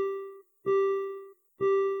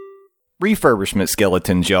 Refurbishment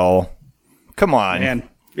skeletons, y'all. Come on. Man,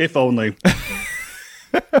 if only.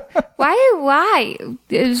 Why?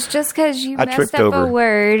 It was just because you messed up over a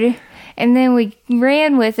word, and then we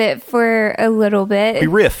ran with it for a little bit. We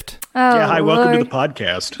riffed. Oh, yeah, hi, Lord. welcome to the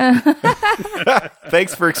podcast.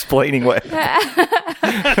 Thanks for explaining what. But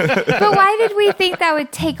why did we think that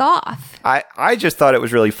would take off? I just thought it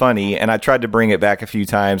was really funny, and I tried to bring it back a few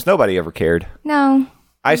times. Nobody ever cared. No.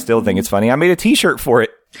 I still think it's funny. I made a t-shirt for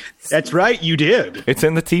it. That's right, you did. It's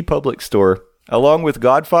in the TeePublic store. Along with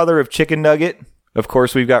Godfather of Chicken Nugget. Of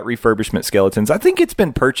course, we've got refurbishment skeletons. I think it's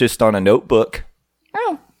been purchased on a notebook.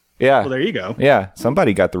 Oh. Yeah. Well, there you go. Yeah,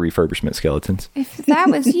 somebody got the refurbishment skeletons. If that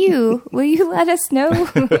was you, will you let us know?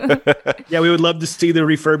 Yeah, we would love to see the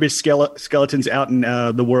refurbished skeletons out in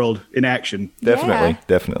the world in action.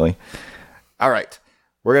 Definitely. All right.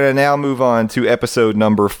 We're going to now move on to episode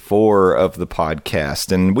number 4 of the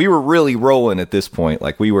podcast. And we were really rolling at this point.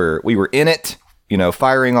 Like we were in it,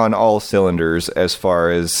 firing on all cylinders as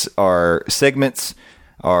far as our segments,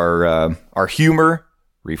 our humor,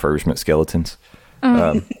 refurbishment skeletons.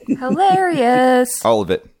 Hilarious. All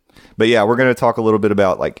of it. But yeah, we're going to talk a little bit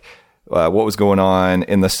about what was going on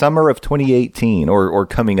in the summer of 2018 or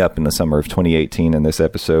coming up in the summer of 2018 in this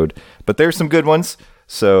episode. But there's some good ones.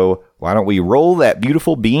 So why don't we roll that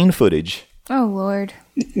beautiful bean footage? Oh, Lord.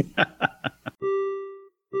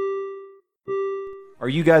 Are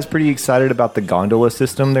you guys pretty excited about the gondola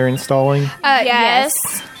system they're installing?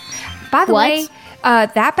 Yes. By the way,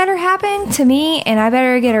 that better happen to me, and I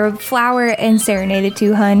better get a flower and serenaded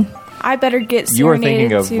to, hun. I better get serenaded. You are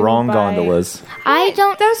thinking of wrong gondolas. I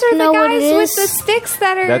don't Those are know the what guys it with is. the sticks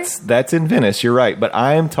that are... That's in Venice, you're right. But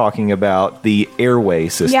I am talking about the airway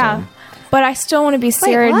system. Yeah, but I still want to be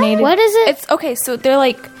serenaded. What is it? It's okay. So they're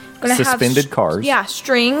like gonna Suspended have cars. Yeah,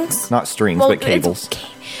 strings. Not strings, but cables.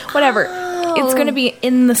 Whatever. It's gonna be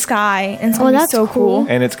in the sky, and it's gonna be that's so cool.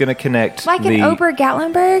 And it's going to connect like an Ober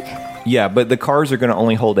Gatlinburg? Yeah, but the cars are going to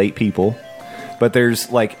only hold 8 people. But there's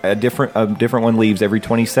like a different one leaves every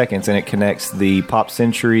 20 seconds, and it connects the Pop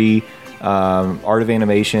Century, Art of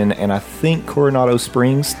Animation, and I think Coronado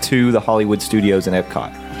Springs to the Hollywood Studios and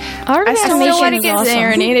Epcot. Art of I still Animation want to is get awesome.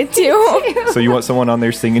 serenaded too. So you want someone on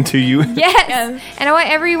there singing to you? Yes. And I want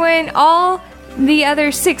everyone, all the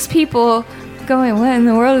other 6 people going, what in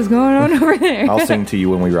the world is going on over there? I'll sing to you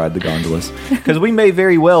when we ride the gondolas. Because we may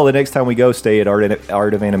very well, the next time we go, stay at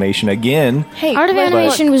Art of Animation again. Hey, Art of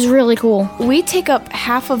Animation was really cool. we take up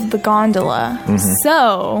half of the gondola,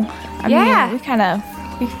 so I mean, we kind of.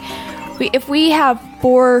 If we have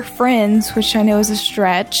 4 friends, which I know is a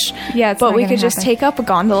stretch, Yeah, it's but not we gonna could just happen. take up a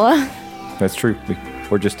gondola. That's true.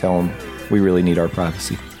 Or just tell them we really need our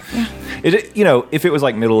privacy. Yeah. If it was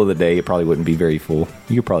like middle of the day, it probably wouldn't be very full.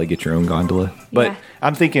 You could probably get your own gondola. But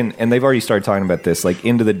I'm thinking, and they've already started talking about this, like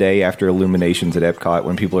end of the day after Illuminations at Epcot,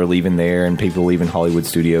 when people are leaving there and people leaving Hollywood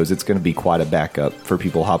Studios, it's going to be quite a backup for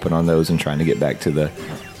people hopping on those and trying to get back to the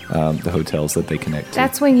hotels that they connect to.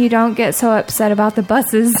 That's when you don't get so upset about the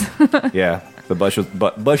buses. Yeah, the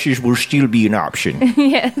buses will still be an option.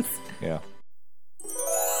 Yes. Yeah.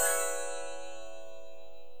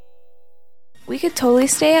 We could totally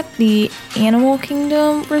stay at the Animal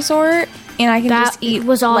Kingdom Resort, and I can just eat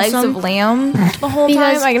legs of lamb the whole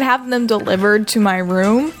time. I can have them delivered to my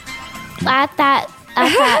room. At that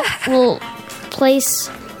little place,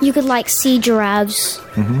 you could like see giraffes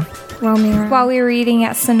roaming around While we were eating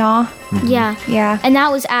at Sanaa. Yeah, Yeah. and that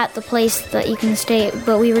was at the place that you can stay.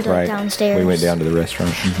 But we were downstairs. We went down to the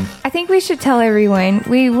restaurant. I think we should tell everyone.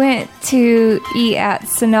 We went to eat at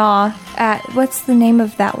Sanaa at, what's the name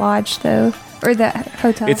of that lodge, though? Or that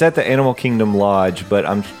hotel? It's at the Animal Kingdom Lodge, but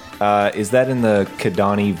is that in the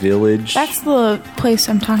Kidani Village? That's the place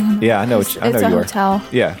I'm talking about. Yeah, I know. It's I know a you hotel. Are.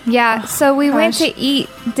 Yeah. Yeah, so we went to eat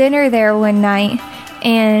dinner there one night,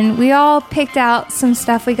 and we all picked out some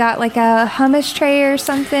stuff. We got like a hummus tray or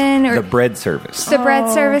something. Or The bread service. The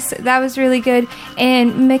bread service. That was really good.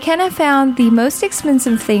 And McKenna found the most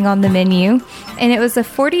expensive thing on the menu, and it was a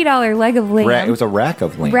 $40 leg of lamb. It was a rack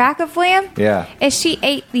of lamb. Rack of lamb? Yeah. And she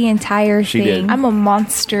ate the entire She thing. did. I'm a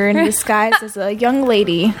monster in disguise as a young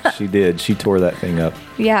lady. She did. She tore that thing up.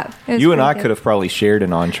 Yeah. You and I could have probably shared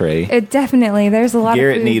an entree. Definitely. There's a lot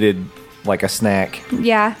Garrett of food. needed like a snack.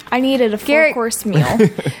 Yeah. I needed a four-course meal.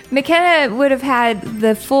 McKenna would have had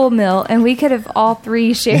the full meal, and we could have all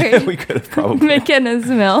three shared We could have probably. McKenna's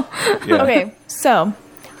meal. Yeah. Okay, so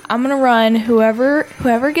I'm gonna run. Whoever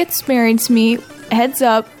gets married to me, heads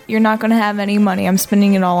up, you're not gonna have any money. I'm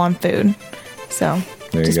spending it all on food. So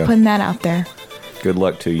There you just go. putting that out there. Good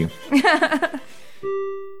luck to you.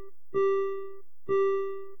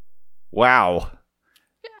 Wow.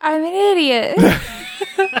 I'm an idiot.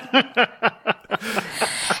 How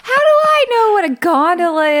do I know what a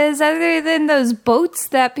gondola is other than those boats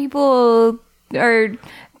that people are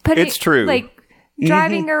putting? It's true. Like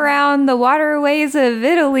driving around the waterways of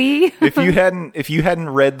Italy. If you hadn't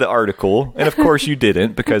read the article, and of course you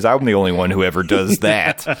didn't, because I'm the only one who ever does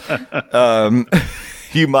that,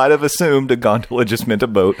 you might have assumed a gondola just meant a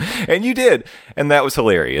boat, and you did, and that was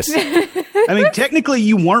hilarious. I mean, technically,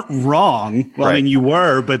 you weren't wrong. Well, Right. I mean, you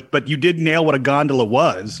were, but you did nail what a gondola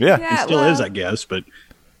was. Yeah. It still is, I guess. But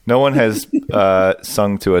No one has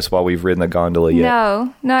sung to us while we've ridden the gondola yet.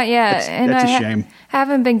 No, not yet. That's a shame.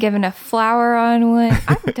 Haven't been given a flower on one.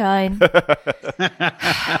 I'm done.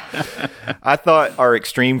 I thought our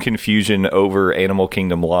extreme confusion over Animal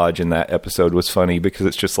Kingdom Lodge in that episode was funny because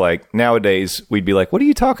it's just like nowadays we'd be like, "What are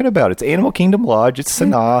you talking about? It's Animal Kingdom Lodge. It's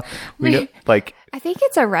Sanaa." We know, like. I think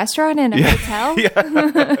it's a restaurant and a hotel.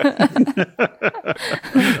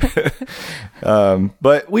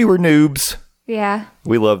 But we were noobs. Yeah.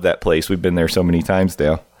 We love that place. We've been there so many times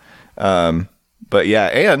now. But yeah,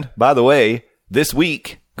 and by the way, this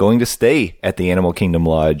week going to stay at the Animal Kingdom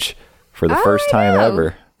Lodge for the first time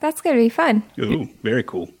ever. That's going to be fun. ooh, very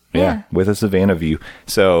cool. Yeah, with a Savannah view.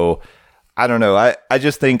 So I don't know. I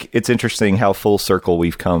just think it's interesting how full circle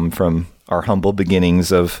we've come from our humble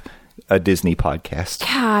beginnings of a Disney podcast.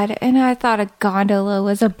 God, and I thought a gondola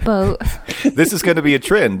was a boat. This is going to be a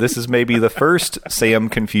trend. This is maybe the first Sam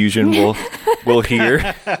confusion we'll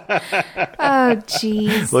hear. Oh,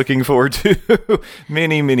 jeez. Looking forward to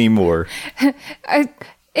many, many more.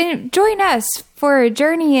 And join us for a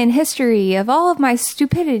journey in history of all of my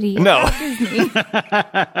stupidity. No. about Disney.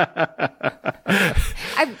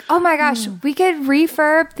 Oh my gosh, we could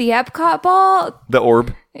refurb the Epcot ball. The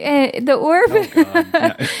orb. The orb.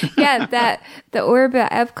 The orb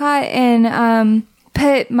at Epcot, and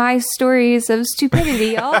put my stories of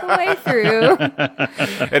stupidity all the way through.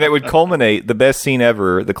 And it would culminate, the best scene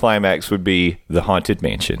ever, the climax would be the Haunted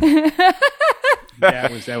Mansion.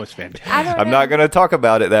 That was fantastic. I'm not going to talk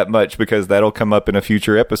about it that much because that'll come up in a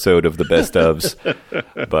future episode of the Best Ofs.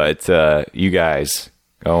 But you guys,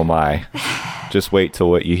 oh my, just wait till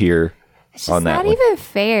what you hear on that one. It's not even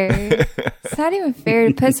fair. It's not even fair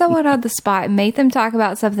to put someone on the spot and make them talk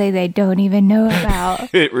about something they don't even know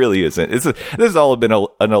about. It really isn't. This has all been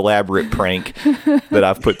an elaborate prank that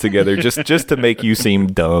I've put together just to make you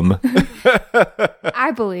seem dumb.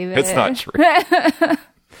 I believe it. It's not true.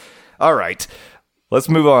 All right. Let's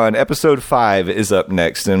move on. Episode 5 is up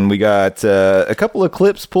next, and we got a couple of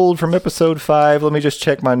clips pulled from episode 5. Let me just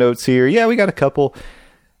check my notes here. Yeah, we got a couple.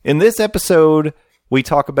 In this episode, We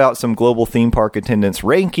talk about some global theme park attendance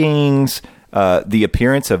rankings, the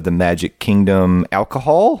appearance of the Magic Kingdom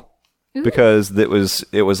alcohol, because it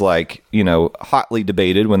was like, hotly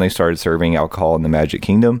debated when they started serving alcohol in the Magic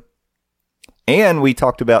Kingdom. And we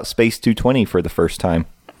talked about Space 220 for the first time.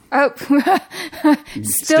 Oh,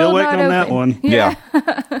 still waiting on that one. Yeah.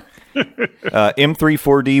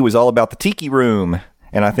 M3-4D was all about the Tiki Room,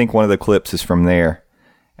 and I think one of the clips is from there.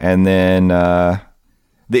 And then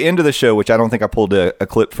the end of the show, which I don't think I pulled a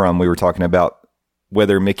clip from, we were talking about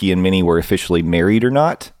whether Mickey and Minnie were officially married or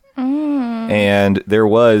not. And there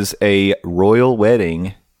was a royal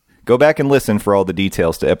wedding. Go back and listen for all the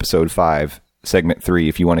details to episode 5, segment 3,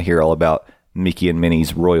 if you want to hear all about Mickey and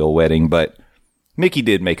Minnie's royal wedding. But Mickey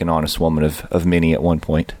did make an honest woman of Minnie at one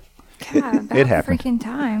point. God, it happened. Freaking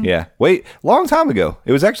time. Yeah. Wait, long time ago.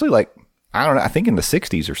 It was actually like, I don't know, I think in the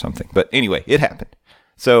 60s or something. But anyway, it happened.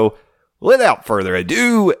 So without further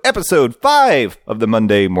ado, episode 5 of the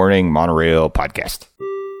Monday Morning Monorail podcast.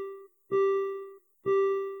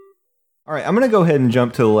 All right, I'm going to go ahead and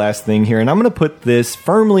jump to the last thing here, and I'm going to put this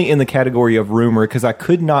firmly in the category of rumor because I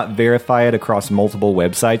could not verify it across multiple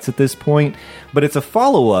websites at this point, but it's a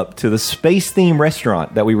follow-up to the space theme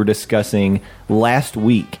restaurant that we were discussing last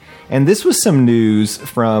week. And this was some news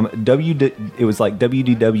from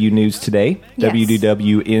WDW News Today, yes.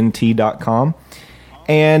 WDWNT.com.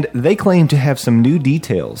 And they claim to have some new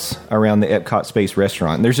details around the Epcot Space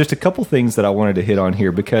Restaurant. And there's just a couple things that I wanted to hit on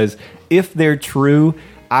here because if they're true,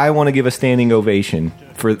 I want to give a standing ovation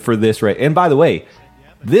for this. Right? And by the way,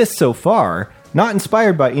 this so far, not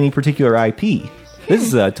inspired by any particular IP. This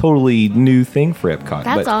is a totally new thing for Epcot.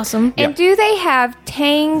 That's awesome. And do they have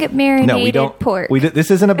Tang marinated pork?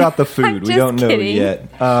 This isn't about the food. We don't know yet.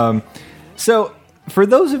 So, for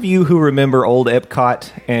those of you who remember old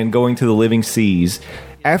Epcot and going to the Living Seas,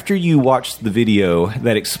 after you watched the video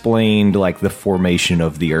that explained like the formation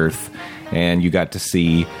of the Earth, and you got to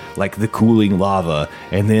see like the cooling lava,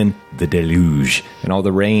 and then the deluge, and all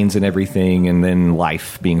the rains and everything, and then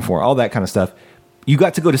life being formed, all that kind of stuff. You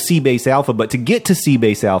got to go to Seabase Alpha, but to get to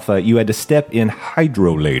Seabase Alpha, you had to step in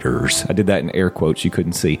hydrolators. I did that in air quotes you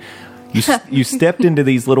couldn't see. You stepped into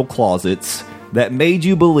these little closets that made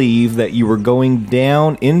you believe that you were going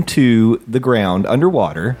down into the ground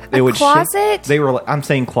underwater. Closet? I'm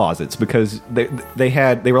saying closets because they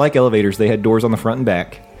were like elevators. They had doors on the front and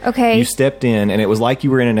back. Okay. You stepped in, and it was like you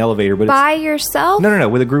were in an elevator, but by yourself? No,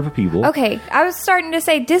 with a group of people. Okay, I was starting to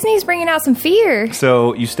say Disney's bringing out some fear.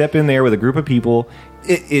 So you step in there with a group of people.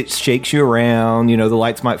 It shakes you around. The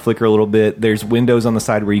lights might flicker a little bit. There's windows on the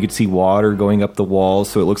side where you could see water going up the walls,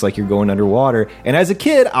 so it looks like you're going underwater. And as a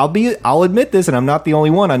kid, I'll admit this, and I'm not the only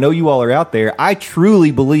one. I know you all are out there. I truly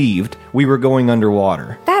believed we were going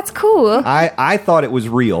underwater. That's cool. I thought it was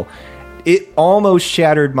real. It almost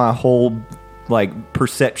shattered my whole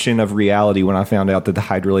perception of reality when I found out that the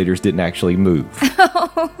hydrolators didn't actually move.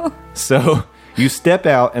 So you step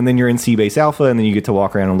out, and then you're in Seabase Alpha, and then you get to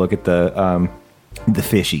walk around and look at the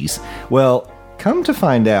fishies. Well, come to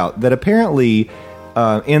find out that apparently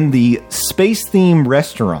in the space theme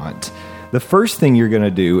restaurant, the first thing you're going to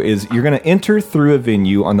do is you're going to enter through a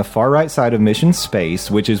venue on the far right side of Mission Space,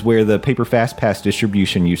 which is where the paper fast pass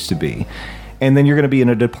distribution used to be. And then you're going to be in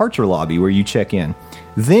a departure lobby where you check in.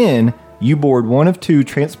 Then you board one of 2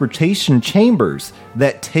 transportation chambers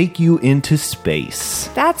that take you into space.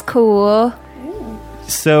 That's cool.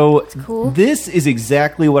 So cool. This is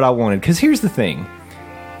exactly what I wanted. Because here's the thing.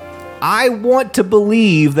 I want to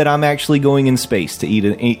believe that I'm actually going in space to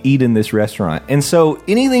eat in this restaurant. And so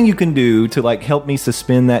anything you can do to help me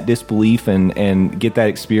suspend that disbelief and get that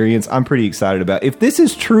experience, I'm pretty excited about. If this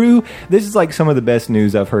is true, this is some of the best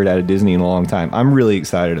news I've heard out of Disney in a long time. I'm really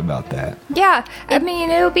excited about that. Yeah, I mean,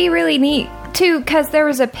 it would be really neat too, because there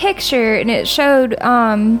was a picture and it showed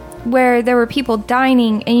where there were people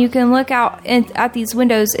dining, and you can look out at these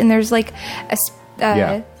windows, and there's a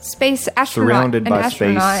space astronaut. Surrounded by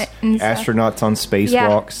space. Astronauts on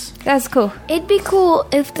spacewalks. Yeah, that's cool. It'd be cool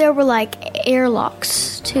if there were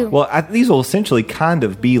airlocks too. Well, these will essentially kind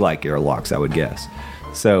of be like airlocks, I would guess.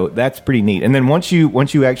 So that's pretty neat. And then once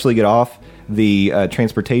you actually get off the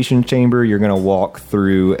transportation chamber, you're going to walk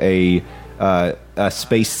through a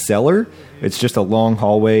space cellar. It's just a long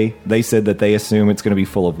hallway. They said that they assume it's going to be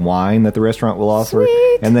full of wine that the restaurant will offer.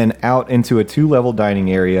 Sweet. And then out into a 2-level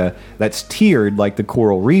dining area that's tiered like the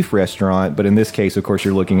Coral Reef restaurant, but in this case, of course,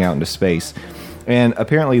 you're looking out into space. And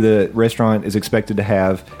apparently the restaurant is expected to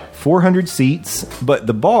have 400 seats, but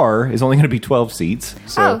the bar is only going to be 12 seats.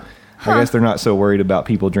 So I guess they're not so worried about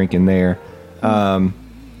people drinking there. I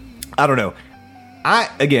don't know.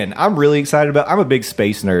 I'm really excited I'm a big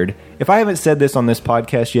space nerd. If I haven't said this on this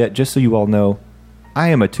podcast yet, just so you all know, I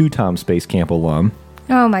am a 2-time Space Camp alum.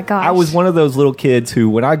 Oh my gosh. I was one of those little kids who,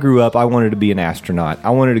 when I grew up, I wanted to be an astronaut. I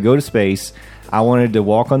wanted to go to space. I wanted to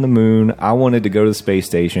walk on the moon. I wanted to go to the space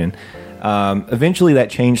station. Eventually, that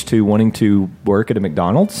changed to wanting to work at a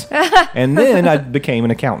McDonald's, and then I became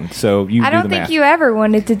an accountant. So I don't think you ever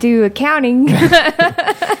wanted to do accounting.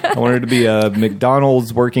 I wanted to be a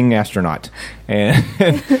McDonald's working astronaut, and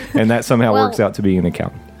that somehow works out to being an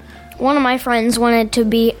accountant. One of my friends wanted to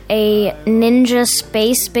be a ninja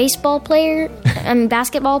space basketball player.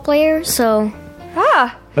 So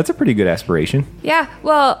That's a pretty good aspiration. Yeah,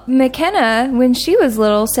 well, McKenna, when she was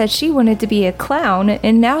little, said she wanted to be a clown,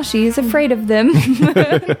 and now she is afraid of them.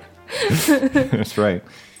 That's right.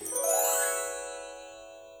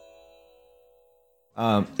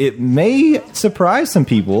 It may surprise some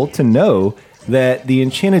people to know that the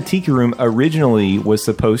Enchanted Tiki Room originally was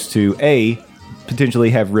supposed to, A, potentially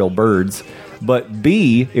have real birds, but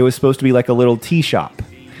B, it was supposed to be like a little tea shop.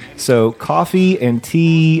 So coffee and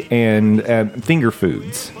tea and finger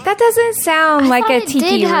foods. That doesn't sound like a tiki room.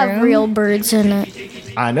 It did have real birds in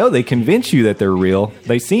it. I know, they convince you that they're real.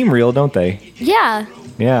 They seem real, don't they? Yeah.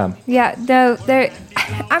 Yeah. Yeah, no,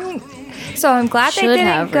 I'm glad they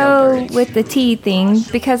didn't go with the tea thing,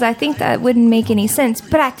 because I think that wouldn't make any sense.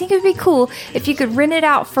 But I think it would be cool if you could rent it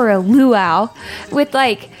out for a luau with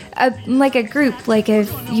like a group, like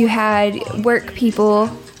if you had work people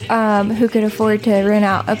who could afford to rent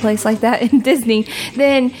out a place like that in Disney,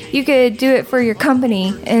 then you could do it for your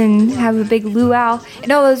company and have a big luau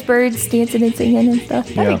and all those birds dancing and singing and stuff.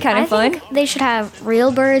 That'd be kind of fun. I think they should have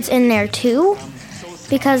real birds in there too,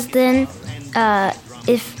 because then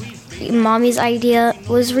if Mommy's idea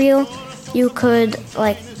was real, you could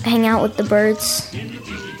like hang out with the birds,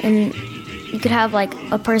 and you could have like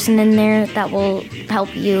a person in there that will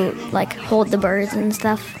help you like hold the birds and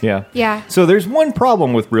stuff. Yeah. Yeah. So there's one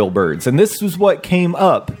problem with real birds, and this was what came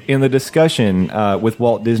up in the discussion with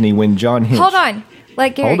Walt Disney when John Hinch... Hold on.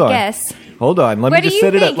 Let Garrett guess. Hold on. Let me just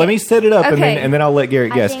set it up. Let me set it up, Okay. and then I'll let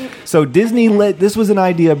Garrett guess. So Disney this was an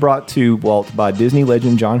idea brought to Walt by Disney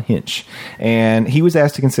legend John Hinch, and he was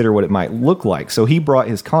asked to consider what it might look like. So he brought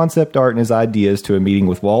his concept art and his ideas to a meeting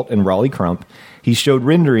with Walt and Raleigh Crump. He showed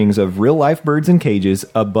renderings of real-life birds in cages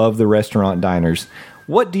above the restaurant diners.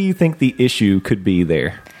 What do you think the issue could be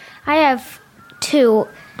there? I have two,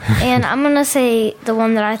 and I'm going to say the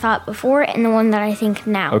one that I thought before and the one that I think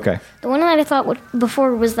now. Okay. The one that I thought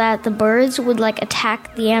before was that the birds would like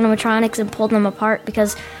attack the animatronics and pull them apart,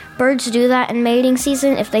 because birds do that in mating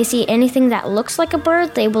season. If they see anything that looks like a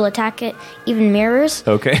bird, they will attack it, even mirrors.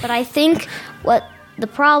 Okay. But I think what the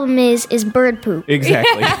problem is bird poop.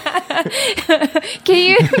 Exactly.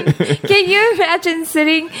 Can you imagine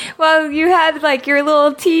sitting while you had like your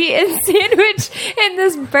little tea and sandwich, and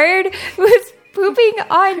this bird was pooping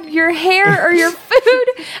on your hair or your food?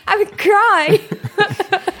 I would cry.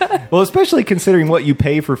 Well, especially considering what you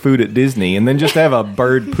pay for food at Disney, and then just have a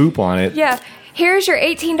bird poop on it. Yeah. Here's your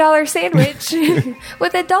 $18 sandwich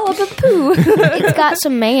with a dollop of poo. It's got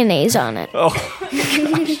some mayonnaise on it. Oh,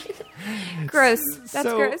 gosh. Gross. That's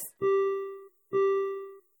gross.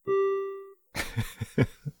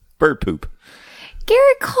 Bird poop.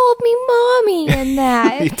 Garrett called me mommy in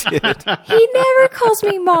that. He did. He never calls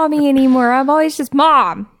me mommy anymore. I'm always just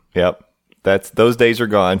mom. Yep. Those days are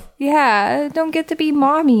gone. Yeah, I don't get to be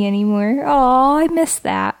mommy anymore. Oh, I miss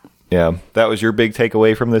that. Yeah. That was your big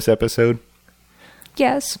takeaway from this episode?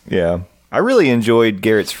 Yes. Yeah. I really enjoyed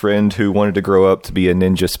Garrett's friend who wanted to grow up to be a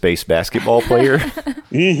ninja space basketball player.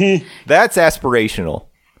 Mm-hmm. That's aspirational.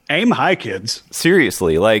 Aim high, kids.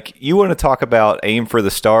 Seriously, like, you want to talk about aim for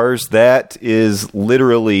the stars? That is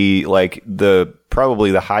literally like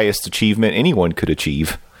probably the highest achievement anyone could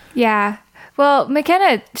achieve. Yeah. Well,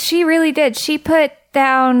 McKenna, she really did. She put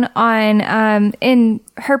down on in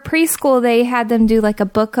her preschool, they had them do like a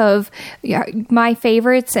book of my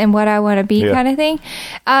favorites and what I want to be kind of thing.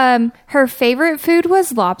 Her favorite food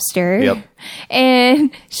was lobster. Yep. And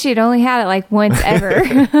she'd only had it like once ever.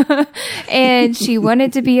 And she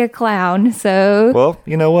wanted to be a clown. So, well,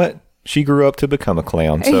 you know what? She grew up to become a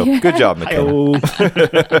clown. So good job, McKenna.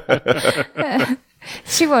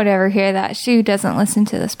 She won't ever hear that. She doesn't listen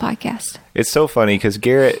to this podcast. It's so funny because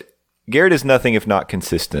Garrett is nothing if not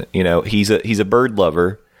consistent. You know, he's a bird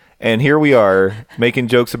lover, and here we are making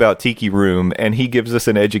jokes about Tiki Room, and he gives us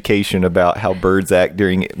an education about how birds act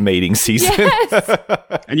during mating season. Yes.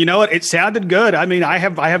 And you know what? It sounded good. I mean, I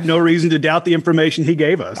have no reason to doubt the information he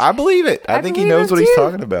gave us. I believe it. I think he knows what he's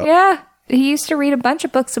talking about. Yeah. He used to read a bunch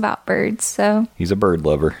of books about birds, so. He's a bird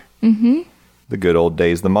lover. Mm-hmm. The good old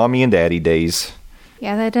days, the mommy and daddy days.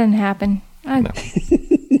 Yeah, that didn't happen. I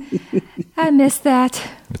miss that.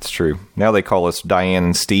 It's true. Now they call us Diane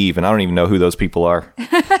and Steve, and I don't even know who those people are.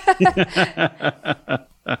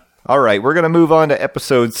 All right, we're going to move on to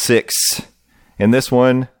episode 6. In this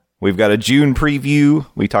one, we've got a June preview.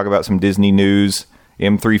 We talk about some Disney news.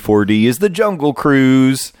 M3-4D is the Jungle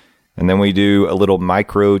Cruise. And then we do a little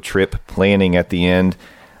micro trip planning at the end.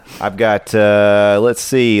 I've got, let's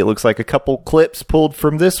see, it looks like a couple clips pulled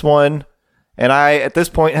from this one. And I, at this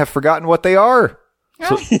point, have forgotten what they are.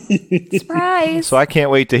 So, surprise. So I can't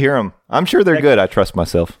wait to hear them. I'm sure they're good. I trust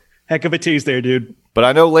myself. Heck of a tease there, dude. But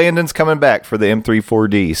I know Landon's coming back for the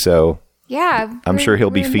M3-4D, so yeah, I'm sure he'll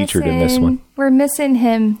be featured in this one. We're missing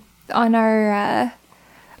him on our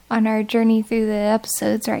journey through the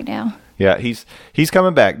episodes right now. Yeah, he's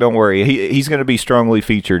coming back. Don't worry. He's going to be strongly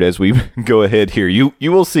featured as we go ahead here. You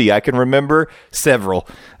will see. I can remember several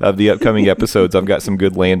of the upcoming episodes. I've got some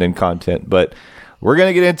good Landon content, but we're going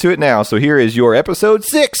to get into it now. So here is your episode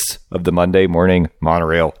 6 of the Monday Morning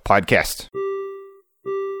Monorail podcast.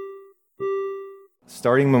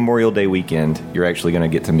 Starting Memorial Day weekend, you're actually going to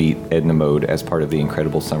get to meet Edna Mode as part of the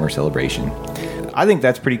Incredible Summer Celebration. I think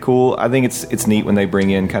that's pretty cool. I think it's neat when they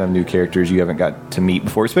bring in kind of new characters you haven't got to meet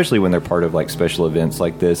before, especially when they're part of like special events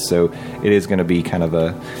like this. So it is going to be kind of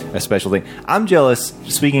a special thing. I'm jealous,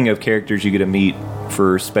 speaking of characters you get to meet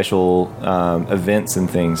for special events and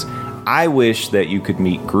things, I wish that you could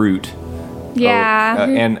meet Groot. Yeah.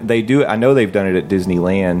 And they do. I know they've done it at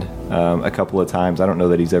Disneyland a couple of times. I don't know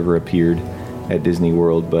that he's ever appeared at Disney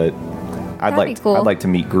World, but I'd like to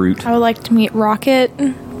meet Groot. I would like to meet Rocket,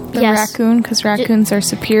 the raccoon, because raccoons are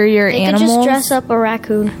superior animals. They could just dress up a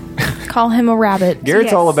raccoon. Call him a rabbit.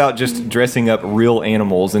 Garrett's all about just dressing up real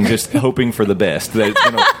animals and just hoping for the best, that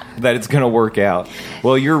it's gonna work out.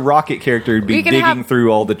 Well, your Rocket character would be digging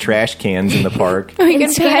through all the trash cans in the park. We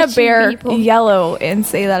can paint a bear yellow and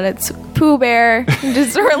say that it's Pooh Bear and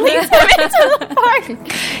just release him into the park.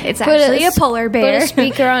 It's actually a polar bear. Put a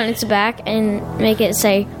speaker on its back and make it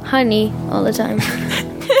say honey all the time.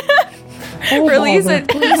 Release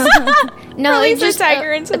it. No, release just the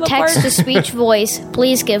tiger into the park. Text-to-speech voice.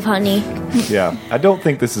 Please give honey. Yeah, I don't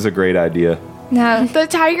think this is a great idea. No. The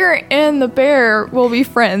tiger and the bear will be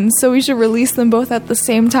friends, so we should release them both at the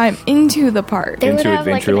same time into the park. They would have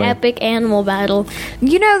like an epic animal battle.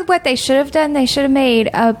 You know what they should have done? They should have made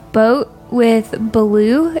a boat with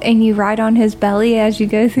Baloo, and you ride on his belly as you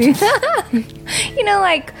go through. You know,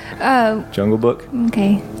 like Jungle Book.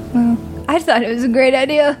 Okay, well, I thought it was a great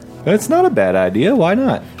idea. That's not a bad idea. Why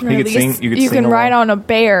not? You can ride on a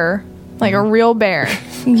bear, like a real bear.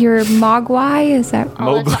 Your Mogwai, is that?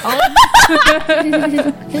 Mowgli.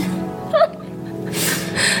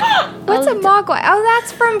 What's a Mogwai? Oh,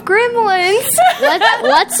 that's from Gremlins.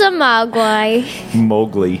 What's a Mogwai?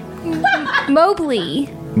 Mowgli.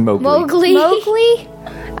 Mowgli. Mowgli. Mowgli?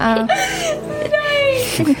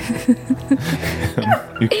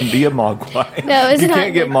 You can be a Mogwai. No, it's you not.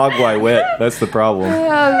 can't get Mogwai wet. That's the problem.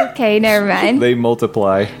 Okay, never mind. They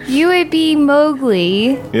multiply. You would be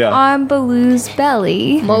Mowgli on Baloo's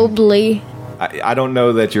belly. Mowgli. I don't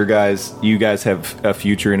know that you guys have a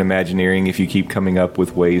future in Imagineering if you keep coming up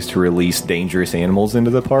with ways to release dangerous animals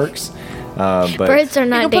into the parks. But birds are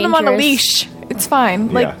not dangerous. You can put them on a leash. It's fine.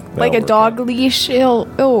 Like a dog leash. It'll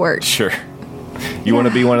work. Sure. You want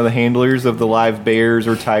to be one of the handlers of the live bears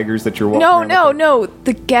or tigers that you're walking around? No.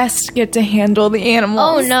 The guests get to handle the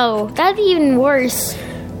animals. Oh, no. That'd be even worse.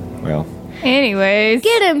 Well. Anyways.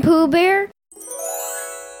 Get him, Pooh Bear.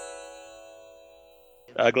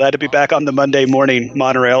 Glad to be back on the Monday Morning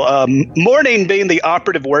Monorail. Morning being the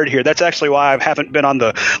operative word here. That's actually why I haven't been on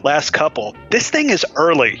the last couple. This thing is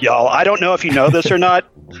early, y'all. I don't know if you know this or not.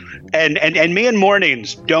 And me and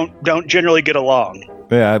mornings don't generally get along.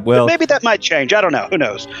 Yeah, well, but maybe that might change. I don't know. Who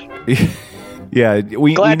knows? Yeah,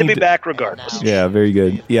 we glad to be back regardless. Yeah, very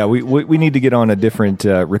good. Yeah, we need to get on a different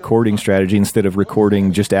recording strategy instead of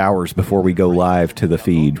recording just hours before we go live to the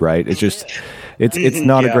feed. Right? It's just it's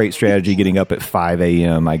not a great strategy getting up at 5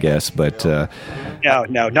 a.m. I guess, but no,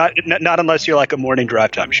 not unless you're like a morning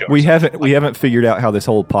drive time show. We haven't figured out how this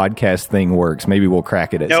whole podcast thing works. Maybe we'll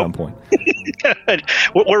crack it at some point.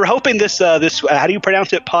 We're hoping this how do you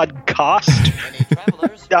pronounce it? Podcast.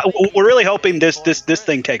 We're really hoping this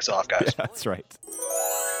thing takes off, guys. Yeah, that's right.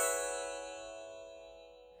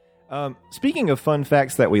 Speaking of fun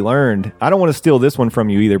facts that we learned, I don't want to steal this one from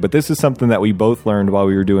you either, but this is something that we both learned while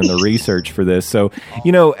we were doing the research for this. So,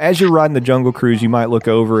 as you're riding the Jungle Cruise, you might look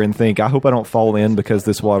over and think, I hope I don't fall in because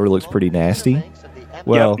this water looks pretty nasty.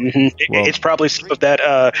 Well, it's probably some of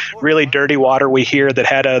that really dirty water we hear that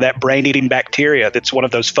had that brain-eating bacteria. That's one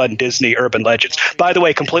of those fun Disney urban legends. By the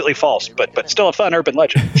way, completely false, but still a fun urban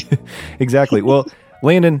legend. Exactly. Well,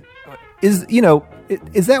 Landon, is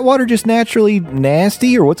that water just naturally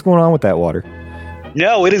nasty, or what's going on with that water?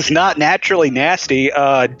 No, it is not naturally nasty.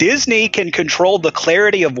 Disney can control the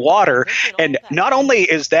clarity of water, and not only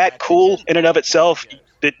is that cool in and of itself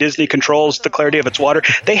that Disney controls the clarity of its water,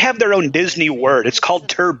 they have their own Disney word. It's called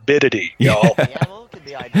turbidity, y'all.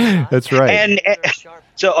 That's right. And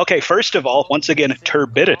so, okay, first of all, once again,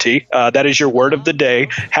 turbidity. That is your word of the day.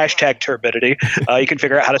 Hashtag turbidity. You can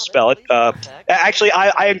figure out how to spell it. Actually,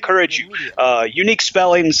 I encourage you. Unique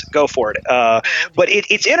spellings, go for it. But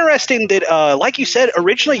it's interesting that, like you said,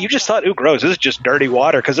 originally you just thought, ooh, gross, this is just dirty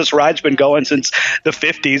water, because this ride's been going since the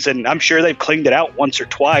 50s, and I'm sure they've cleaned it out once or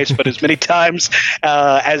twice, but as many times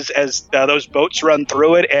as those boats run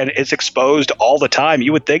through it and it's exposed all the time,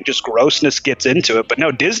 you would think just grossness gets into it. But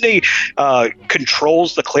no, Disney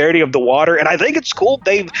controls the clarity of the water, and I think it's cool.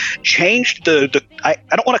 They've changed the I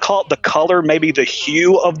don't want to call it the color, maybe the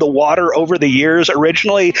hue of the water over the years.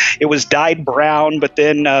 Originally, it was dyed brown, but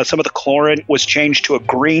then some of the chlorine was changed to a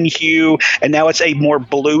green hue, and now it's a more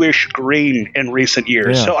bluish green in recent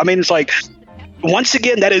years. Yeah. So, I mean, it's like, once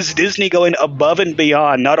again, that is Disney going above and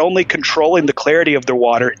beyond, not only controlling the clarity of their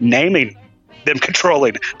water, naming them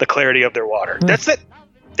controlling the clarity of their water. That's it.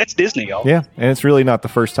 That's Disney, y'all. Yeah, and it's really not the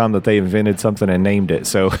first time that they invented something and named it.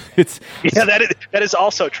 So it's yeah, that is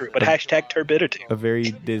also true. But hashtag turbidity, a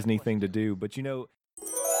very Disney thing to do. But you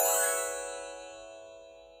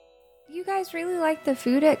guys really like the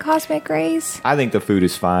food at Cosmic Rays? I think the food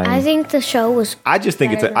is fine. I think the show was. I just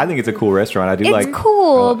think it's a cool restaurant. I do it's like. It's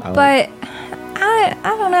cool, but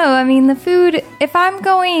I don't know. I mean, the food. If I'm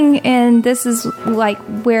going and this is like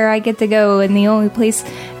where I get to go and the only place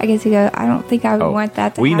I get to go, I don't think I would want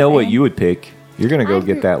that to We happen. know what you would pick. You're gonna go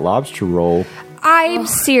get that lobster roll. I'm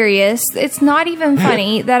serious. It's not even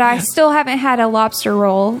funny that I still haven't had a lobster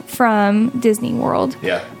roll from Disney World.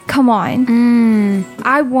 Yeah. Come on.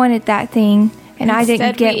 I wanted that thing, and I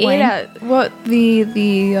didn't get we one. Ate at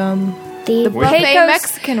the buffet Pecos-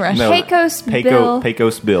 Mexican restaurant.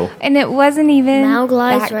 Pecos Bill. Bill. And it wasn't even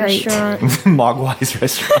Mogwai's that great. restaurant. Mogwai's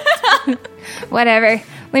restaurant. Whatever.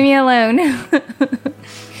 Leave me alone.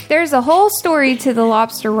 There's a whole story to the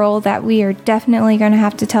lobster roll that we are definitely going to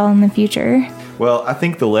have to tell in the future. Well, I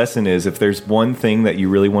think the lesson is, if there's one thing that you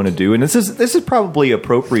really want to do, and this is probably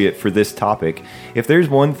appropriate for this topic, if there's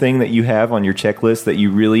one thing that you have on your checklist that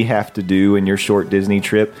you really have to do in your short Disney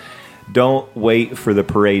trip, don't wait for the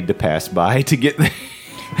parade to pass by to get there.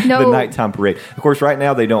 No. The nighttime parade. Of course, right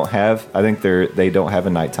now they don't have a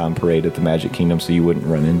nighttime parade at the Magic Kingdom, so you wouldn't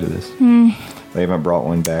run into this. They haven't brought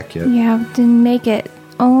one back yet. Yeah, didn't make it.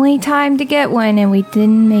 Only time to get one, and we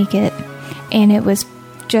didn't make it. And it was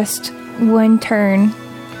just one turn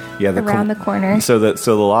around the corner. So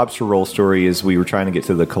the lobster roll story is, we were trying to get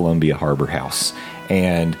to the Columbia Harbor House,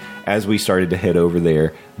 and as we started to head over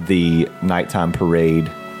there, the nighttime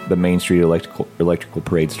parade, the Main Street electrical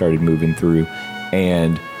parade, started moving through,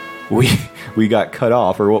 and we got cut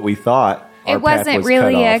off, or what we thought. It wasn't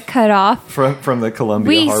really a cut off from the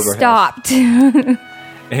Columbia Harbor We stopped. House.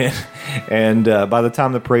 And by the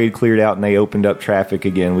time the parade cleared out and they opened up traffic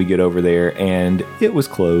again, we get over there and it was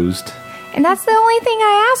closed. And that's the only thing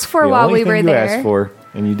I asked for while we were there. You asked for,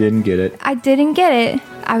 and you didn't get it. I didn't get it.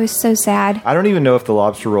 I was so sad. I don't even know if the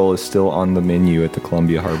lobster roll is still on the menu at the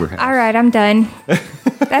Columbia Harbor House. All right, I'm done.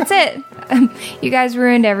 That's it. You guys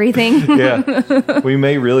ruined everything. Yeah, we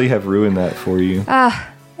may really have ruined that for you.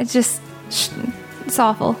 It's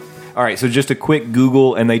awful. All right, so just a quick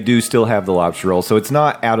Google, and they do still have the lobster roll, so it's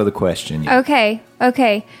not out of the question yet.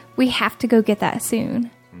 Okay. We have to go get that soon.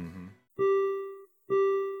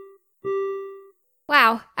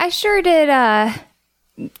 Wow, I sure did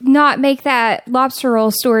not make that lobster roll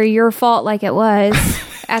story your fault like it was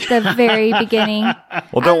at the very beginning.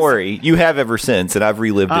 Well, don't worry. You have ever since, and I've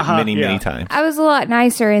relived it many times. I was a lot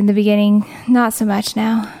nicer in the beginning. Not so much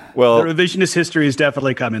now. Well, the revisionist history is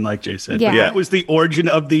definitely coming, like Jay said. Yeah. But that was the origin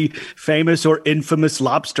of the famous or infamous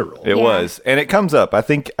lobster roll. It was, and it comes up. I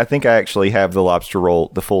think I actually have the lobster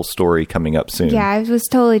roll, the full story, coming up soon. Yeah, it was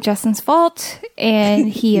totally Justin's fault, and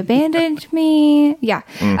he abandoned me. Yeah,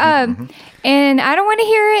 and I don't want to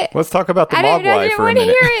hear it. Let's talk about the Mogwai for a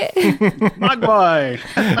minute. I didn't want to hear it. Mogwai.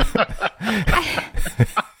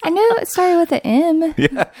 I knew it started with an M.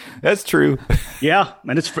 Yeah, that's true. Yeah,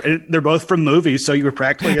 and they're both from movies, so you were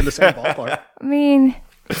practically in the same ballpark. I mean,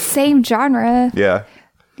 same genre. Yeah.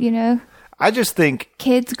 You know? I just think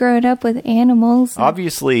kids growing up with animals.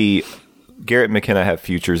 Obviously, Garrett and McKenna have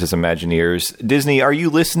futures as Imagineers. Disney, are you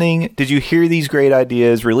listening? Did you hear these great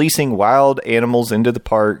ideas? Releasing wild animals into the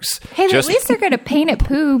parks. Hey, at least they're going to paint it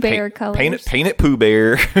Pooh Bear colors. Paint it Pooh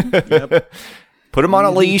Bear. Yep. Put them on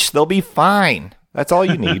a leash. They'll be fine. That's all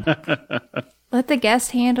you need. Let the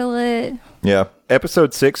guest handle it. Yeah.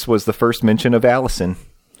 Episode 6 was the first mention of Allison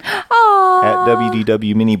Aww. at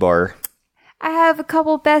WDW Minibar. I have a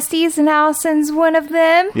couple besties, and Allison's one of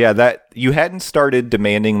them. Yeah, that you hadn't started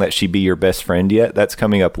demanding that she be your best friend yet. That's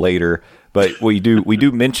coming up later. But we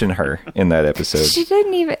do mention her in that episode. She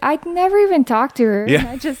didn't even, I'd never even talked to her. Yeah.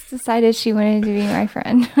 I just decided she wanted to be my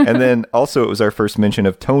friend. And then also it was our first mention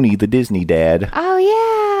of Tony, the Disney dad. Oh,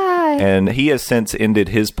 yeah. And he has since ended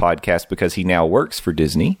his podcast because he now works for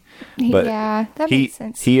Disney. But yeah, that makes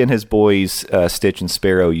sense. He and his boys, Stitch and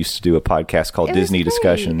Sparrow, used to do a podcast called Disney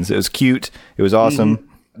Discussions. It was cute. It was awesome.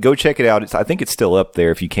 Mm-hmm. Go check it out. I think it's still up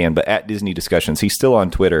there if you can, but at Disney Discussions. He's still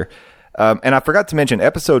on Twitter. And I forgot to mention,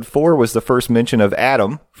 episode 4 was the first mention of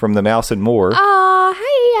Adam from The Mouse and More. Oh,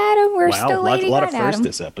 hey, Adam. We're still waiting a lot on of firsts Adam.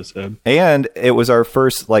 this episode. And it was our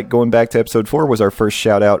first, going back to episode 4, was our first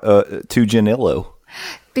shout out to Janillo.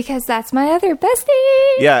 Because that's my other bestie.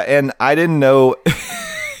 Yeah, and I didn't know...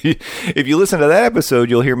 If you listen to that episode,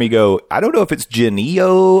 you'll hear me go, I don't know if it's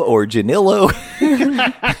Janillo or Janillo.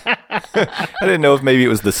 I didn't know if maybe it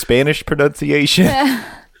was the Spanish pronunciation.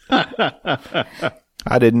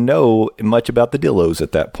 I didn't know much about the Dillos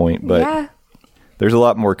at that point, but there's a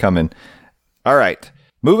lot more coming. All right.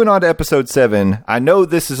 Moving on to episode 7. I know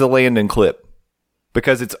this is a Landon clip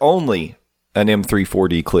because it's only an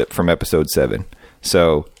M340 clip from episode 7.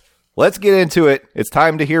 So let's get into it. It's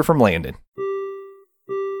time to hear from Landon.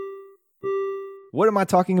 What am I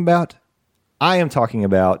talking about? I am talking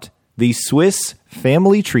about the Swiss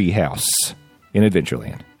Family Treehouse in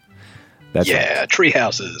Adventureland. That's right. Tree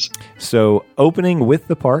houses. So, opening with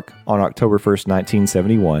the park on October 1st,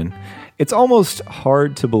 1971, it's almost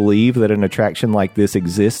hard to believe that an attraction like this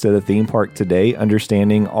exists at a theme park today,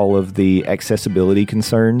 understanding all of the accessibility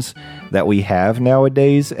concerns that we have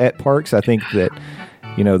nowadays at parks. I think that,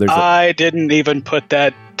 there's... I didn't even put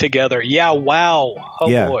that together. Yeah, wow. Oh,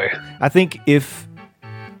 yeah. Boy. I think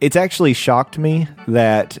it's actually shocked me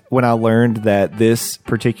that when I learned that this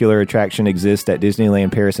particular attraction exists at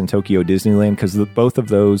Disneyland Paris and Tokyo Disneyland, because both of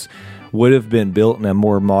those would have been built in a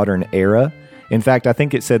more modern era. In fact, I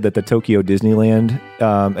think it said that the Tokyo Disneyland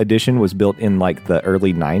edition was built in the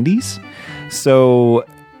early 90s. So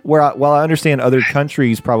while I understand other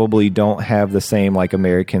countries probably don't have the same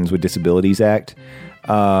Americans with Disabilities Act,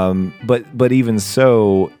 but even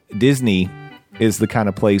so, Disney is the kind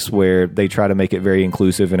of place where they try to make it very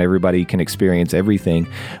inclusive and everybody can experience everything.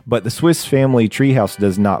 But the Swiss Family Treehouse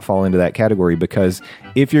does not fall into that category, because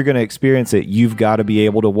if you're going to experience it, you've got to be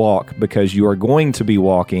able to walk, because you are going to be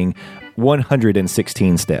walking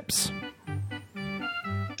 116 steps.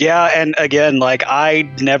 Yeah, and again, I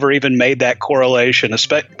never even made that correlation.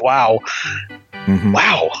 Wow. Mm-hmm.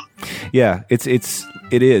 Wow. Yeah, it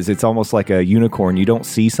is. It's almost like a unicorn. You don't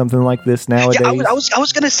see something like this nowadays. Yeah, I was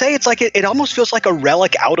going to say it's it almost feels like a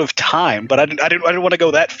relic out of time, but I didn't want to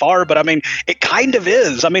go that far. But I mean, it kind of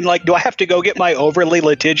is. I mean, do I have to go get my overly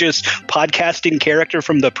litigious podcasting character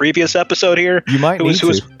from the previous episode here? You might need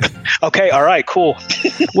to. Okay, all right, cool.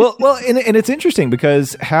 well, and it's interesting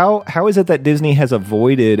because how is it that Disney has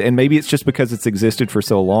avoided, and maybe it's just because it's existed for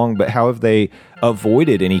so long, but how have they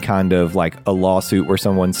avoided any kind of a lawsuit where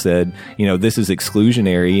someone said, this is exclusionary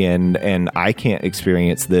and I can't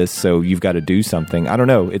experience this, so you've got to do something. I don't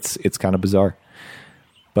know. It's kind of bizarre.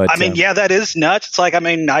 But I mean, that is nuts. It's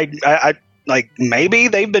I maybe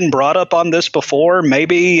they've been brought up on this before.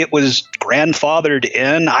 Maybe it was grandfathered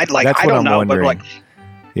in. I don't know. Wondering.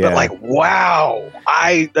 But wow.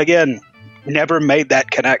 Again, never made that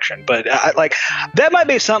connection, but that might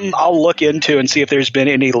be something I'll look into and see if there's been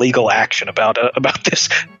any legal action about this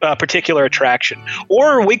particular attraction,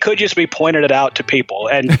 or we could just be pointing it out to people,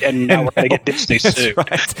 and now we're going to get Disney sued.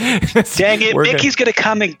 Right. Dang it, Mickey's going to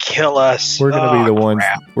come and kill us. We're going to be the ones.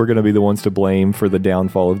 We're going to be the ones to blame for the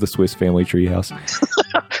downfall of the Swiss Family Treehouse.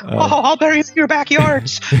 I'll bury you in your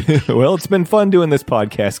backyards. Well, it's been fun doing this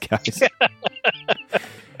podcast, guys.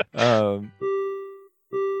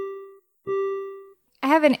 I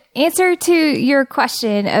have an answer to your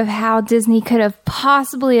question of how Disney could have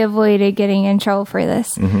possibly avoided getting in trouble for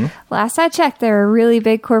this. Mm-hmm. Last I checked, they're a really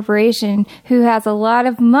big corporation who has a lot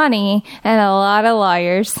of money and a lot of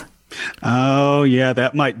lawyers. Oh, yeah,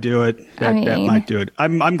 that might do it. That might do it.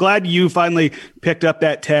 I'm glad you finally picked up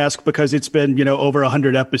that task, because it's been, over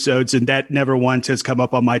 100 episodes, and that never once has come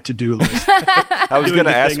up on my to-do list. I was going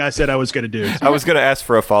to ask. I said I was going to do. I was going to ask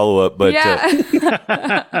for a follow-up, but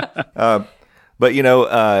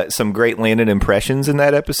but some great Landon impressions in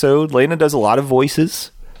that episode. Landon does a lot of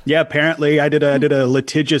voices. Yeah, apparently I did a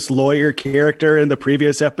litigious lawyer character in the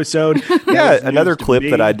previous episode. Yeah, another clip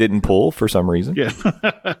that I didn't pull for some reason. Yeah.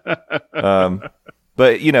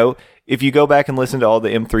 But, if you go back and listen to all the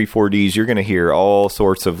M3-4Ds, you're going to hear all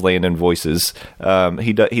sorts of Landon voices.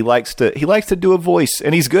 He likes to do a voice,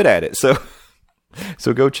 and he's good at it.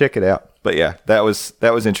 So go check it out. But yeah, that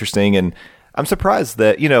was interesting, and I'm surprised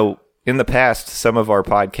that in the past, some of our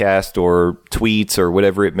podcast or tweets or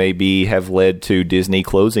whatever it may be have led to Disney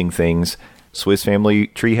closing things. Swiss Family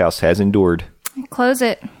Treehouse has endured. Close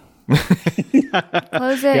it.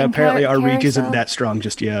 Close it. Yeah, apparently our reach isn't that strong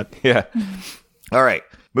just yet. Yeah. All right.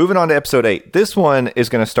 Moving on to episode 8. This one is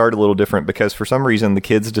going to start a little different because for some reason the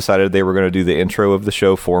kids decided they were going to do the intro of the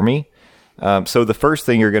show for me. So the first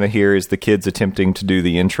thing you're going to hear is the kids attempting to do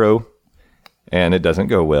the intro, and it doesn't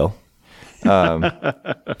go well.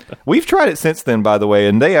 We've tried it since then, by the way,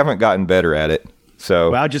 and they haven't gotten better at it.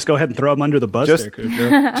 So well, just go ahead and throw them under the bus there, Cujo.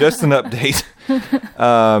 Just an update.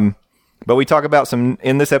 But we talk about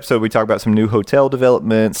in this episode, we talk about some new hotel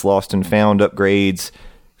developments, lost and found upgrades,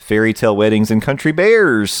 fairy tale weddings, and country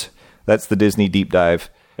bears. That's the Disney Deep Dive.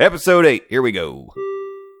 Episode 8. Here we go.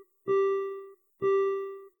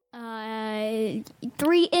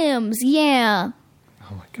 3 M's, yeah.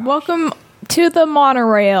 Oh my gosh. Welcome to the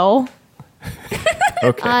monorail.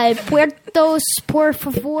 Okay. Puertos, por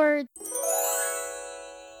favor.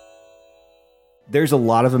 There's a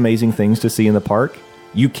lot of amazing things to see in the park.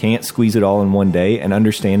 You can't squeeze it all in one day, and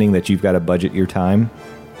understanding that you've got to budget your time.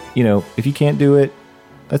 If you can't do it,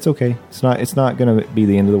 that's okay. It's not going to be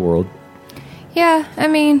the end of the world. Yeah, I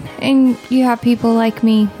mean, and you have people like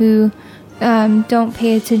me who don't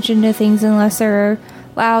pay attention to things unless there are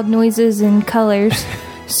loud noises and colors.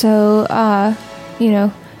 So,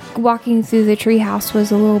 walking through the treehouse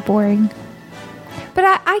was a little boring. But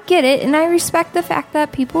I get it, and I respect the fact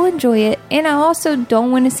that people enjoy it, and I also don't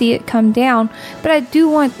want to see it come down, but I do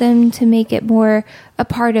want them to make it more a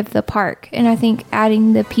part of the park. And I think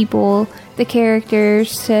adding the people, the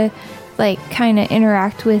characters to, kind of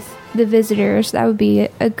interact with the visitors, that would be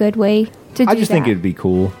a good way to do that. I just think it'd be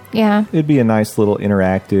cool. Yeah. It'd be a nice little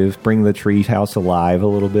interactive, bring the treehouse alive a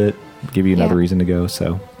little bit, give you another reason to go,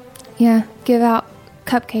 so. Yeah, give out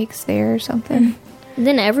cupcakes there or something.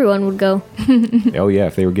 Then everyone would go. Oh, yeah,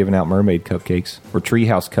 if they were giving out mermaid cupcakes or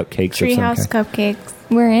treehouse cupcakes or something. Treehouse cupcakes.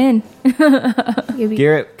 We're in.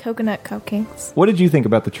 Garrett, Coconut cupcakes. what did you think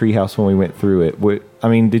about the treehouse when we went through it?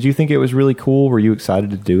 Did you think it was really cool? Were you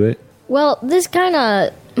excited to do it? Well, this kind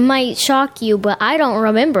of might shock you, but I don't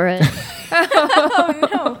remember it.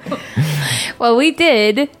 Well, we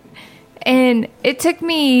did. And it took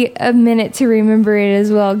me a minute to remember it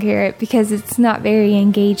as well, Garrett, because it's not very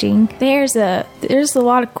engaging. There's a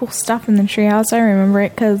lot of cool stuff in the treehouse. I remember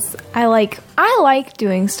it because I like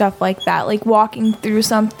doing stuff like that, like walking through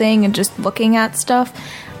something and just looking at stuff.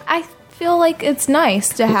 I feel like it's nice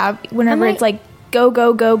to have whenever it's like go,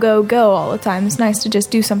 go, go, go, go all the time. It's nice to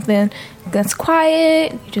just do something that's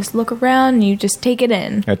quiet. You just look around and you just take it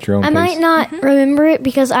in. At your own I pace. might not remember it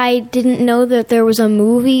because I didn't know that there was a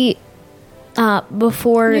movie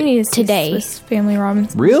before You need to see today. Swiss Family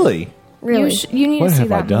Robinson. Really? Really? You need What to see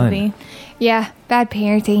have I that done? movie. Yeah, bad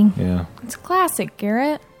parenting. Yeah. It's a classic,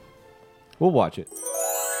 Garrett. We'll watch it.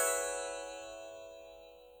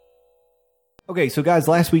 Okay, so guys,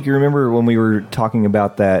 last week you remember when we were talking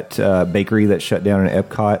about that bakery that shut down in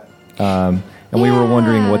Epcot? And we were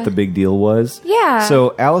wondering what the big deal was. Yeah.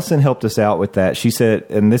 So Allison helped us out with that. She said,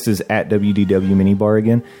 and this is at WDW Minibar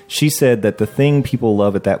again, she said that the thing people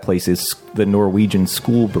love at that place is the Norwegian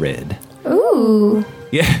school bread. Ooh.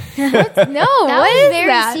 Yeah. No, That what was is very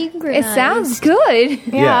that? synchronized. It sounds good.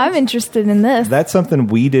 Yeah, I'm interested in this. That's something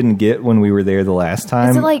we didn't get when we were there the last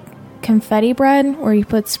time. Is it like confetti bread where you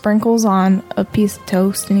put sprinkles on a piece of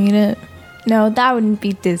toast and eat it? No, that wouldn't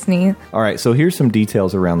be Disney. All right, so here's some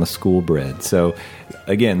details around the school bread. So,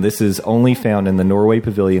 again, this is only found in the Norway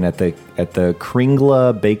Pavilion at the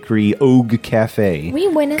Kringla Bakery Og Cafe. We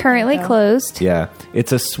went in Currently there, though. closed. Yeah,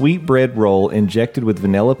 it's a sweet bread roll injected with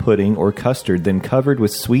vanilla pudding or custard, then covered with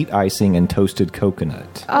sweet icing and toasted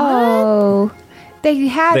coconut. Oh. They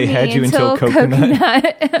had you until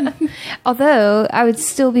coconut. Although, I would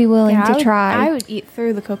still be willing Yeah, to try. I would eat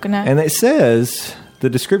through the coconut. And it says, the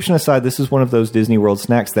description aside, this is one of those Disney World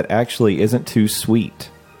snacks that actually isn't too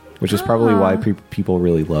sweet, which is probably why people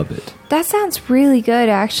really love it. That sounds really good,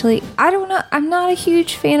 actually. I don't know. I'm not a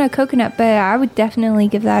huge fan of coconut, but I would definitely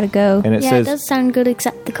give that a go. And it Yeah, says, it does sound good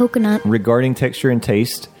except the coconut. regarding texture and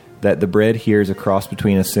taste, that the bread here is a cross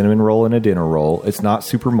between a cinnamon roll and a dinner roll. It's not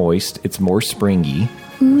super moist. It's more springy.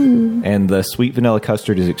 And the sweet vanilla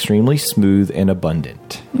custard is extremely smooth and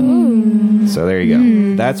abundant. So there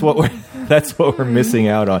you go. That's what That's what we're missing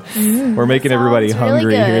out on. We're making everybody sounds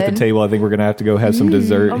really hungry here at the good. table. I think we're going to have to go have some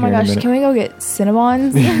dessert Oh my here in a gosh, minute. can we go get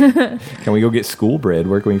Cinnabons? Can we go get school bread?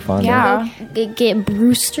 Where can we find that? Yeah. Get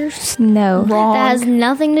Brewster's. No. Wrong. That has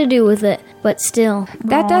nothing to do with it, but still.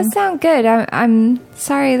 That does sound good. I'm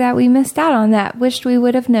sorry that we missed out on that. Wished we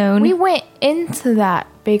would have known. We went into that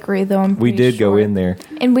bakery though. I'm We pretty did go sure. in there.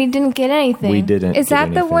 and we didn't get anything. We didn't. Is get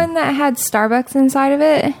that the anything. one that had Starbucks inside of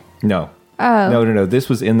it? No. Oh. No. This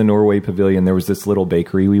was in the Norway Pavilion. There was this little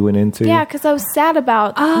bakery we went into. Yeah, because I was sad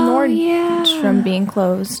about Nordstrom being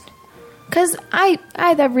closed. Because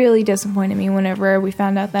that really disappointed me whenever we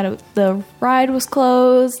found out that the ride was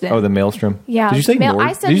closed. And Oh, the Maelstrom. yeah, Did you say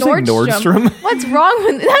I said Did you say Nordstrom? What's wrong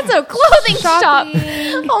with that's a clothing shop?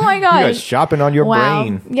 Oh my You gosh! guys shopping on your Wow.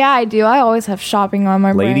 brain. Yeah, I do. I always have shopping on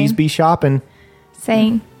my Ladies brain. be shopping.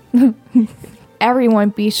 Saying. Everyone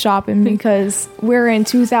be shopping because we're in the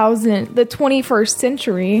 21st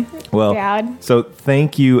century. Well, Dad. so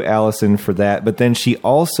thank you, Allison, for that. But then she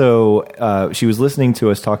also she was listening to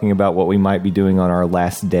us talking about what we might be doing on our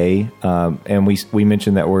last day, and we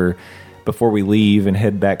mentioned that before we leave and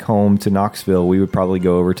head back home to Knoxville, we would probably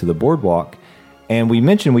go over to the boardwalk. And we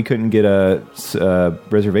mentioned we couldn't get a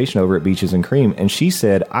reservation over at Beaches and Cream, and she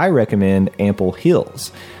said, I recommend Ample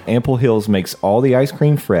Hills. Ample Hills makes all the ice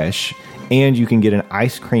cream fresh, and you can get an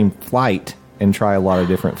ice cream flight and try a lot of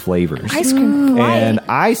different flavors. Ice cream flight. And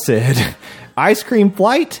I said, ice cream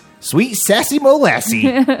flight? Sweet sassy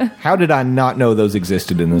molassie. How did I not know those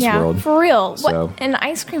existed in this Yeah, world? for real. So- What, an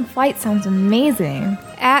ice cream flight sounds amazing.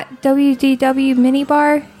 At WDW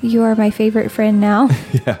Minibar, you are my favorite friend now.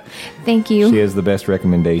 Yeah. Thank you. She has the best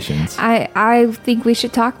recommendations. I think we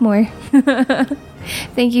should talk more.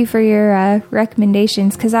 Thank you for your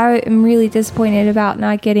recommendations, because I am really disappointed about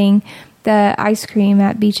not getting the ice cream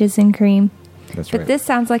at Beaches and Cream. That's But right. this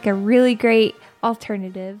sounds like a really great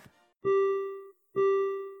alternative.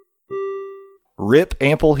 Rip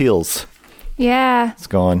Ample Hills. Yeah, It's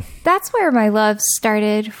gone. that's where my love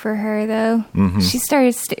started for her, though. Mm-hmm. She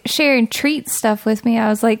started sharing treat stuff with me. I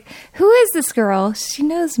was like, who is this girl? She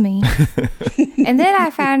knows me. And then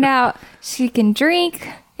I found out she can drink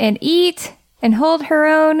and eat and hold her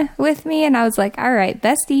own with me. And I was like, all right,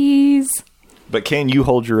 besties. But can you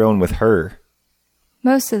hold your own with her?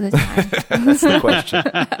 Most of the time. That's the question.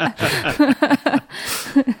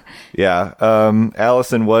 Yeah.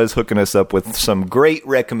 Allison was hooking us up with some great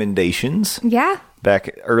recommendations Yeah.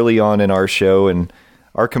 back early on in our show, and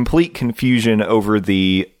our complete confusion over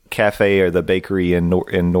the cafe or the bakery in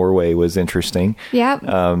Norway was interesting. Yep.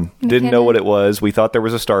 Didn't know what it was. We thought there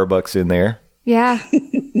was a Starbucks in there. Yeah.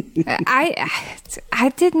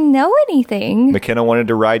 I didn't know anything. McKenna wanted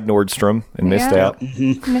to ride Nordstrom and missed Yeah. out.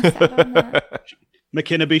 Missed out on that.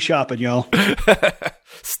 McKenna be shopping, y'all.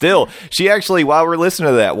 Still, she actually, while we're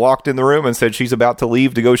listening to that, walked in the room and said she's about to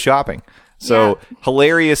leave to go shopping. So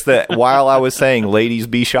hilarious that while I was saying, ladies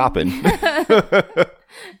be shopping,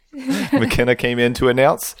 McKenna came in to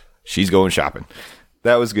announce she's going shopping.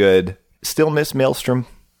 That was good. Still miss Maelstrom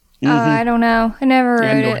I don't know. I never rode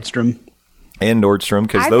And it. Nordstrom. and Nordstrom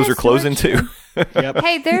because I those are miss closing too.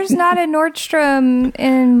 Hey, there's not a Nordstrom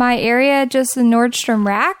in my area, just a Nordstrom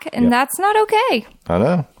rack, and that's not okay. I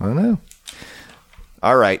know.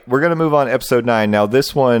 All right, we're going to move on to episode 9. Now,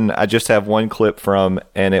 this one I just have one clip from,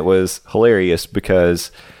 and it was hilarious because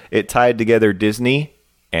it tied together Disney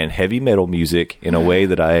and heavy metal music in a way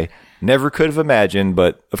that I never could have imagined,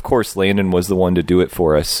 but of course, Landon was the one to do it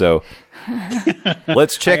for us. So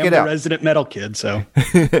let's check I am it the out. resident metal kid, so.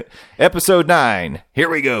 Episode 9. Here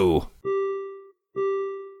we go.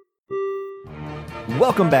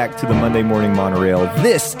 Welcome back to the Monday Morning Monorail.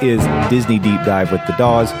 This is Disney Deep Dive with the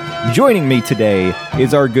Dawes. Joining me today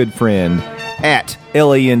is our good friend at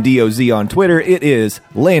LANDOZ on Twitter. It is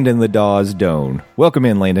Landon the Dawes Doan. Welcome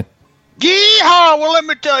in, Landon. Yeehaw! Well, let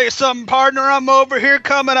me tell you something, partner. I'm over here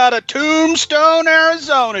coming out of Tombstone,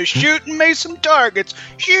 Arizona, shooting me some targets.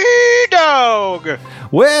 She-dog!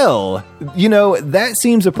 Well, you know, that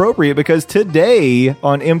seems appropriate because today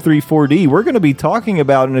on M34D, we're going to be talking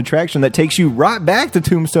about an attraction that takes you right back to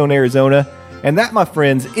Tombstone, Arizona. And that, my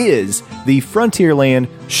friends, is the Frontierland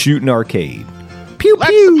Shooting Arcade. Pew,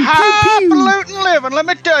 That's pew, some pew, pew. highfalutin living. Let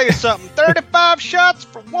me tell you something. 35 shots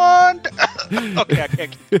for one. Okay, I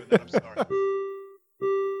can't keep doing that. I'm sorry.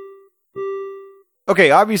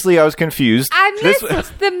 Okay, obviously I was confused. I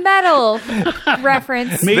missed the metal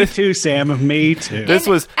reference. Me too, Sam. Me too. This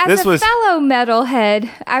was As a fellow metalhead,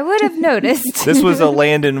 I would have noticed. this was a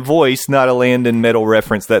Landon voice, not a Landon metal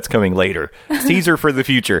reference that's coming later. Teaser for the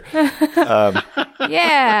future.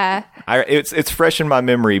 Yeah. It's fresh in my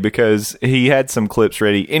memory because he had some clips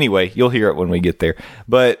ready. Anyway, you'll hear it when we get there.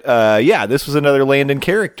 But this was another Landon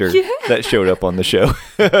character that showed up on the show.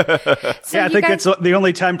 I think it's the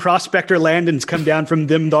only time Prospector Landon's come down from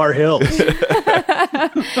them thar hills.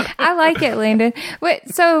 I like it, Landon.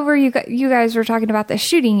 Wait, so you guys were talking about the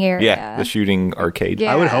shooting area? Yeah, the shooting arcade.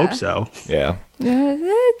 Yeah. I would hope so. Yeah.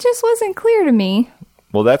 It just wasn't clear to me.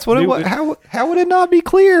 Well, that's what it was. How would it not be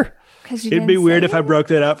clear? It'd be weird if I broke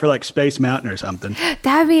that up for like Space Mountain or something.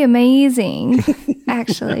 That'd be amazing,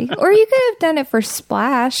 actually. Or you could have done it for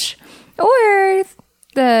Splash. Or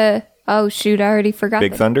I already forgot.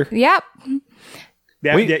 Big Thunder? Yep.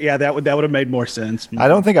 That would have made more sense. I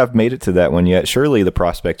don't think I've made it to that one yet. Surely the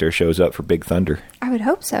Prospector shows up for Big Thunder. I would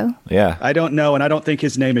hope so. Yeah. I don't know, and I don't think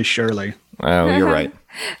his name is Shirley. Oh, you're right.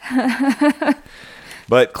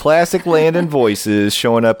 But classic Landon voices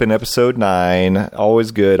showing up in episode 9.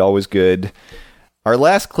 Always good, always good. Our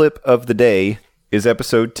last clip of the day is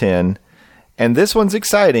episode 10. And this one's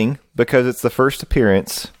exciting because it's the first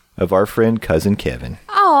appearance of our friend Cousin Kevin.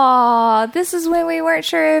 Aw, this is when we weren't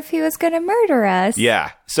sure if he was going to murder us.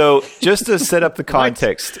 Yeah. So just to set up the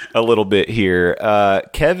context a little bit here,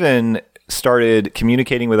 Kevin started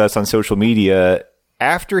communicating with us on social media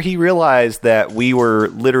after he realized that we were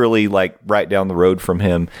literally like right down the road from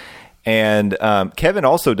him. And Kevin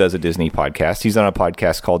also does a Disney podcast. He's on a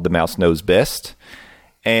podcast called The Mouse Knows Best.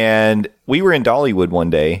 And we were in Dollywood one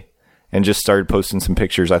day and just started posting some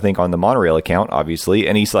pictures, I think, on the Monorail account, obviously.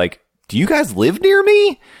 And he's like, do you guys live near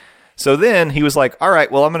me? So then he was like, all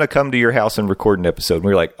right, well, I'm going to come to your house and record an episode. And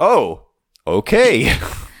we were like, oh, okay.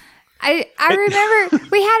 I remember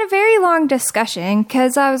we had a very long discussion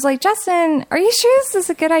because I was like, Justin, are you sure this is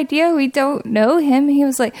a good idea? We don't know him. He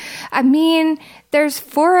was like, I mean, there's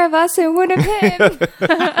 4 of us and 1 of him.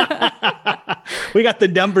 We got the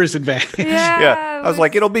numbers advantage. Yeah. I was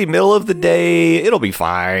like, it'll be middle of the day. It'll be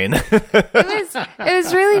fine. It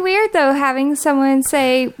was really weird, though, having someone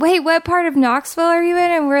say, wait, what part of Knoxville are you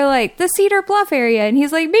in? And we're like, the Cedar Bluff area. And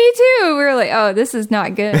he's like, me too. We were like, oh, this is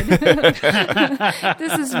not good.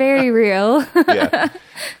 This is very real. Yeah.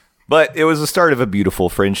 But it was the start of a beautiful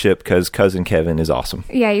friendship because Cousin Kevin is awesome.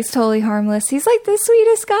 Yeah, he's totally harmless. He's like the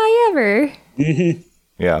sweetest guy ever. Mm-hmm.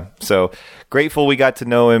 Yeah. So grateful we got to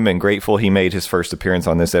know him and grateful he made his first appearance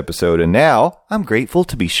on this episode. And now I'm grateful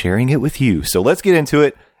to be sharing it with you. So let's get into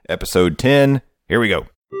it. Episode 10. Here we go.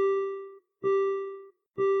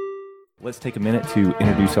 Let's take a minute to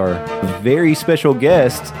introduce our very special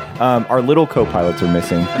guest. Our little co-pilots are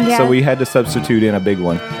missing, so we had to substitute in a big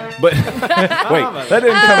one. But wait, that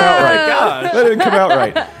didn't come out right. Gosh. That didn't come out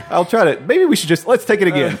right. I'll try to. Maybe we should let's take it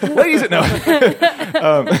again. Ladies, no.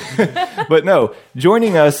 But no,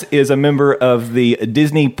 joining us is a member of the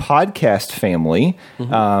Disney podcast family.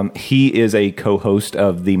 Mm-hmm. He is a co-host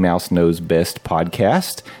of the Mouse Knows Best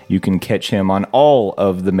podcast. You can catch him on all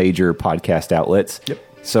of the major podcast outlets. Yep.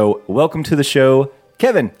 So welcome to the show,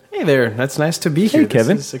 Kevin. Hey there. That's nice to be here. Hey,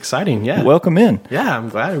 Kevin. This is exciting. Yeah. Welcome in. Yeah, I'm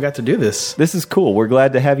glad we got to do this. This is cool. We're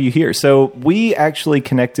glad to have you here. So we actually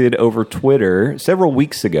connected over Twitter several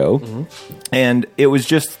weeks ago, and it was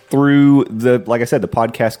just through like I said, the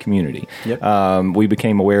podcast community. Yep. We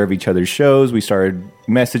became aware of each other's shows. We started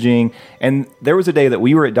messaging, and there was a day that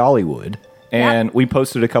we were at Dollywood. And we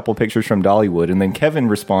posted a couple pictures from Dollywood, and then Kevin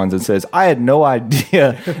responds and says, I had no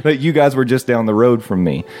idea that you guys were just down the road from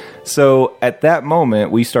me. So at that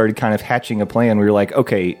moment, we started kind of hatching a plan. We were like,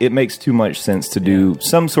 okay, it makes too much sense to do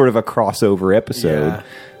some sort of a crossover episode. Yeah.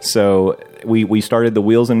 So we started the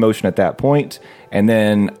wheels in motion at that point. And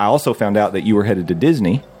then I also found out that you were headed to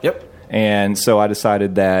Disney. Yep. And so I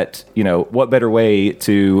decided that, what better way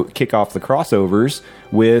to kick off the crossovers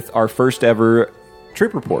with our first ever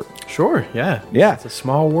trip report. Sure, yeah. Yeah. It's a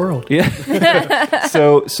small world. Yeah.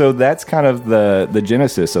 So that's kind of the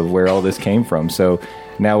genesis of where all this came from. So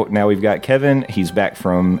now we've got Kevin. He's back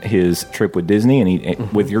from his trip with Disney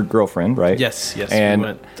and with your girlfriend, right? Yes. And we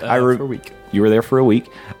went for a week. You were there for a week.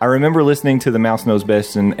 I remember listening to the Mouse Knows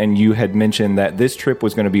Best and you had mentioned that this trip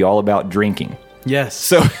was going to be all about drinking. Yes.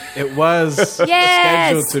 So it was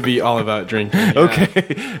scheduled to be all about drinking. Yeah.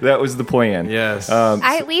 Okay. That was the plan. Yes.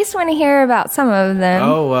 I at least want to hear about some of them.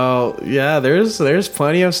 Oh, well, yeah, there's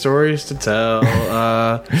plenty of stories to tell.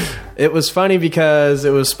 It was funny because it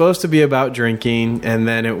was supposed to be about drinking, and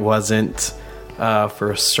then it wasn't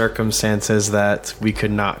for circumstances that we could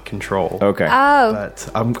not control. Okay. Oh. But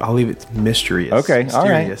I'll leave it mysterious. Okay. Mysterious. All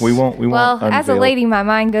right. We won't. Well, as a lady, my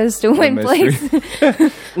mind goes to one place.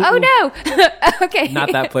 Oh no. Okay.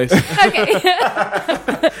 Not that place.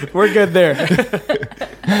 Okay. We're good there.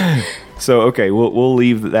 So, okay, we'll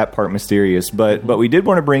leave that part mysterious, but we did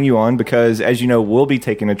want to bring you on because, as you know, we'll be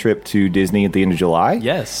taking a trip to Disney at the end of July.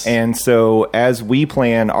 Yes. And so, as we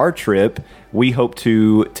plan our trip, we hope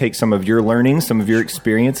to take some of your learnings, some of your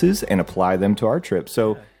experiences, and apply them to our trip.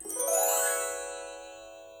 So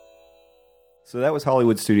that was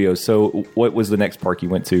Hollywood Studios. So, what was the next park you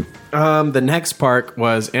went to? The next park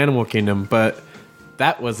was Animal Kingdom, but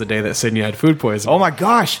that was the day that Sydney had food poisoning. Oh my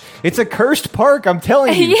gosh, it's a cursed park, I'm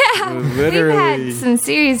telling you. Yeah, Literally. we've had some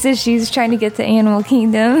serious issues trying to get to Animal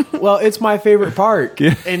Kingdom. Well, it's my favorite park.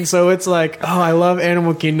 And so it's like, oh, I love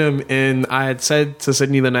Animal Kingdom. And I had said to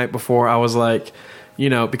Sydney the night before, I was like, you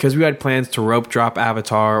know, because we had plans to rope drop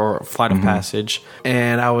Avatar or Flight of Passage.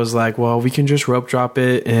 And I was like, well, we can just rope drop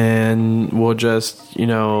it and we'll just, you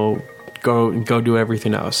know, go do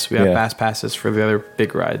everything else. We have fast passes for the other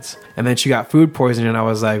big rides. And then she got food poisoning and I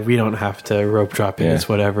was like, we don't have to rope drop it. It's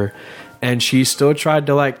whatever. And she still tried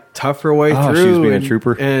to like tough her way through. She was being a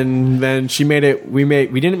trooper. And then she made it. We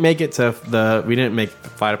didn't make the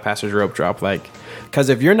Flight of Passage rope drop, like, because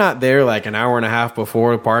if you're not there like an hour and a half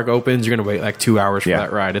before the park opens, you're gonna wait like 2 hours for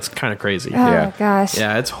that ride. It's kind of crazy. Oh gosh.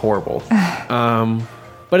 Yeah, it's horrible.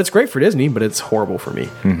 But it's great for Disney, but it's horrible for me.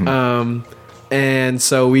 And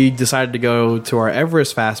so we decided to go to our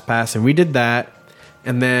Everest Fast Pass, and we did that.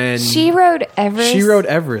 And then She rode Everest? She rode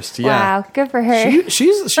Everest, yeah. Wow, good for her. She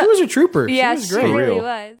was a trooper. Yeah, she was great. she really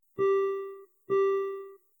was.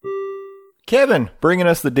 Kevin, bringing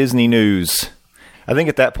us the Disney news. I think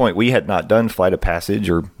at that point we had not done Flight of Passage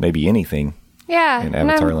or maybe anything. Yeah, in and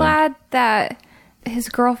Avatar I'm Land. glad that his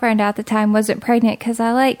girlfriend at the time wasn't pregnant because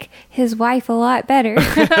I like his wife a lot better.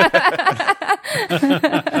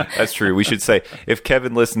 That's true. We should say if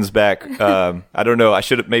Kevin listens back, I don't know. I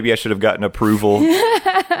should have gotten approval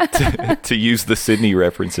to use the Sydney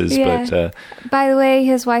references. Yeah. But By the way,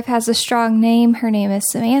 his wife has a strong name. Her name is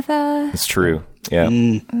Samantha. it's true. Yeah,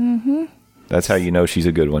 that's how you know she's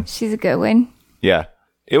a good one. She's a good one. Yeah,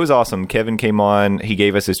 it was awesome. Kevin came on. He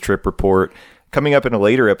gave us his trip report. Coming up in a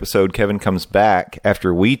later episode, Kevin comes back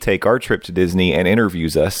after we take our trip to Disney and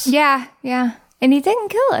interviews us. Yeah. And he didn't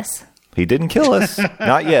kill us. He didn't kill us.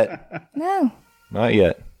 Not yet. No. Not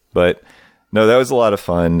yet. But no, that was a lot of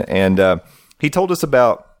fun. And he told us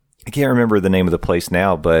about, I can't remember the name of the place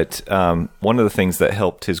now, but one of the things that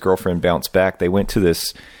helped his girlfriend bounce back, they went to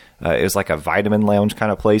this, it was like a vitamin lounge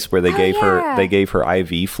kind of place where they gave her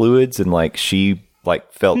IV fluids, and like she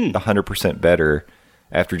like felt 100% better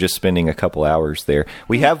after just spending a couple hours there.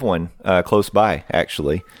 We have one close by,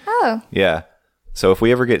 actually. Oh. Yeah. So if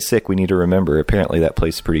we ever get sick, we need to remember. Apparently that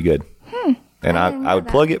place is pretty good. And I would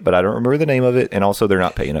plug it, but I don't remember the name of it. And also, they're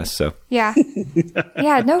not paying us. So yeah.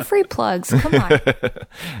 Yeah, no free plugs. Come on.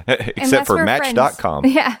 Except for Match.com.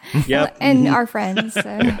 Yeah. Yep. And our friends.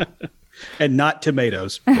 So. And not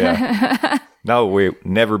tomatoes. Yeah. No, we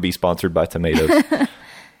never be sponsored by tomatoes.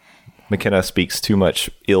 McKenna speaks too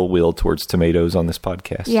much ill will towards tomatoes on this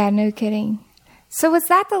podcast. Yeah, no kidding. So was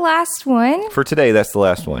that the last one? For today, that's the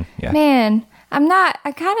last one. Yeah. Man, I'm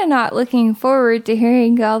kind of not looking forward to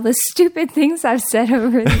hearing all the stupid things I've said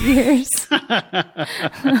over the years.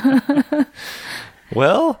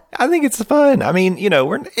 Well, I think it's fun. I mean, you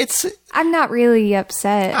know, I'm not really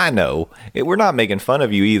upset. I know. We're not making fun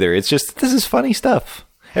of you either. It's just, this is funny stuff.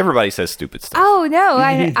 Everybody says stupid stuff. Oh, no,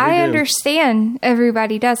 I understand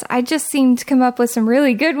everybody does. I just seem to come up with some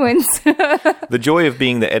really good ones. The joy of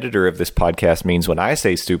being the editor of this podcast means when I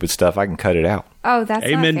say stupid stuff, I can cut it out. Oh, that's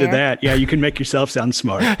Amen not fair. to that. Yeah, you can make yourself sound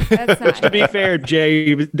smart. That's not To be fair,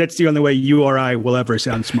 Jay, that's the only way you or I will ever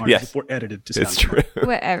sound smart. Yes. If we're edited to sound It's smart. true.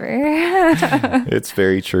 Whatever. It's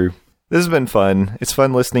very true. This has been fun. It's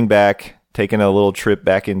fun listening back, taking a little trip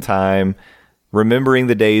back in time, remembering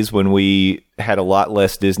the days when we had a lot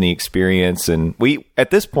less Disney experience. And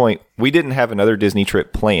at this point, we didn't have another Disney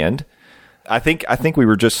trip planned. I think we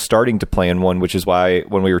were just starting to plan one, which is why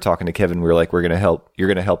when we were talking to Kevin, we were like, you're going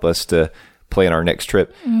to help us to plan our next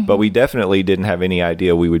trip. Mm-hmm. But we definitely didn't have any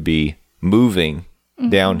idea we would be moving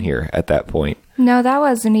down here at that point. No, that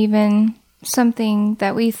wasn't even something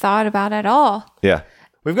that we thought about at all. Yeah.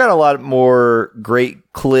 We've got a lot more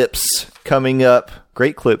great clips coming up.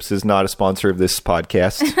 Great Clips is not a sponsor of this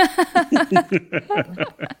podcast.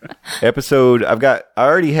 I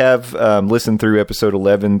already have listened through episode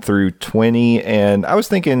 11 through 20, and I was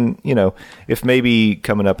thinking, if maybe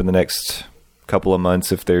coming up in the next couple of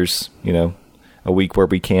months, if there's, a week where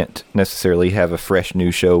we can't necessarily have a fresh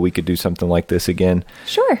new show, we could do something like this again.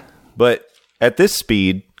 Sure. But at this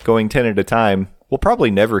speed, going 10 at a time, we'll probably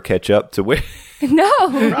never catch up to where... No.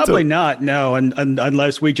 Probably not, no,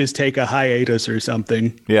 unless we just take a hiatus or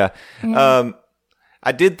something. Yeah.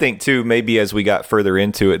 I did think, too, maybe as we got further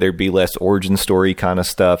into it, there'd be less origin story kind of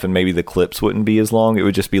stuff, and maybe the clips wouldn't be as long. It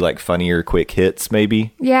would just be like funnier, quick hits,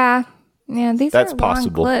 maybe. Yeah. Yeah, That's are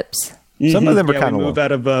possible. long clips. Some of them are kind of long. We move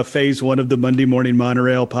out of phase 1 of the Monday Morning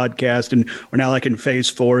Monorail podcast, and we're now like in phase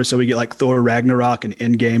 4, so we get like Thor Ragnarok and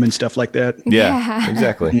Endgame and stuff like that. Yeah.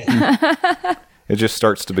 Exactly. It just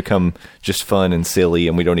starts to become just fun and silly,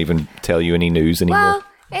 and we don't even tell you any news anymore. Well,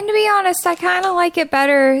 and to be honest, I kind of like it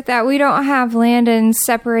better that we don't have Landon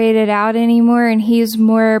separated out anymore, and he's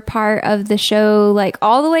more part of the show, like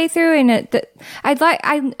all the way through. And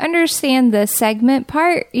I understand the segment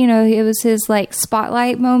part. You know, it was his like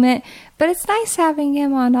spotlight moment, but it's nice having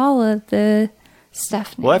him on all of the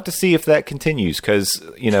stuff now. We'll have to see if that continues, because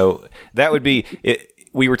you know that would be it.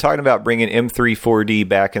 We were talking about bringing M3-4D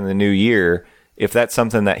back in the new year. If that's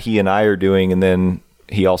something that he and I are doing, and then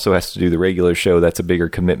he also has to do the regular show, that's a bigger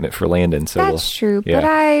commitment for Landon. So that's true,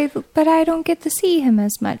 yeah. But I don't get to see him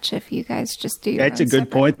as much if you guys just do your That's a good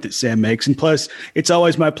point that Sam makes. And plus, it's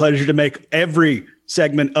always my pleasure to make every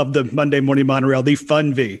segment of the Monday Morning Monorail the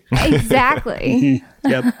fun V. Exactly.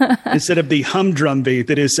 Yep. Instead of the humdrum V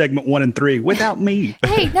that is segment 1 and 3 without me.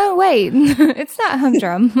 Hey, no, wait. It's not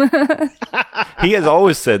humdrum. He has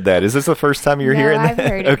always said that. Is this the first time you're hearing I've that?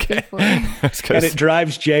 heard it before. And it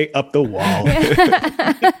drives Jay up the wall.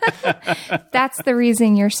 That's the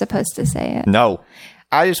reason you're supposed to say it. No.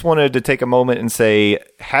 I just wanted to take a moment and say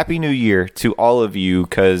Happy New Year to all of you,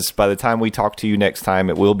 because by the time we talk to you next time,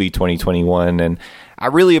 it will be 2021. And I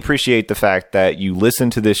really appreciate the fact that you listen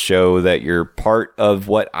to this show, that you're part of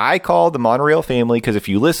what I call the Monorail family, because if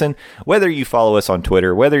you listen, whether you follow us on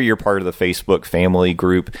Twitter, whether you're part of the Facebook family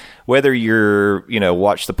group, whether you're,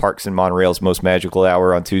 watch the Parks and Monorail's Most Magical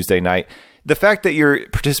Hour on Tuesday night, the fact that you're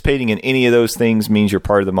participating in any of those things means you're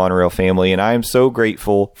part of the Monorail family. And I am so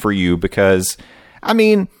grateful for you, because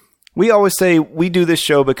we always say we do this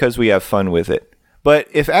show because we have fun with it. But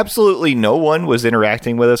if absolutely no one was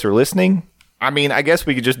interacting with us or listening, I guess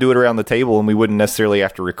we could just do it around the table and we wouldn't necessarily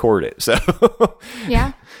have to record it. So,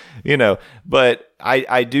 yeah, but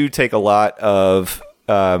I do take a lot of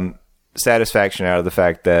satisfaction out of the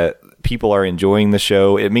fact that people are enjoying the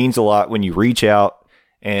show. It means a lot when you reach out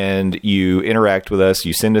and you interact with us,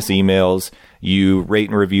 you send us emails, you rate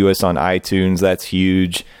and review us on iTunes. That's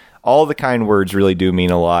huge. All the kind words really do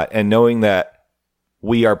mean a lot. And knowing that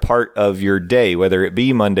we are part of your day, whether it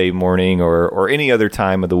be Monday morning or any other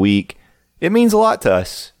time of the week, it means a lot to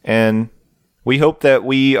us. And we hope that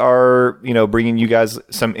we are, bringing you guys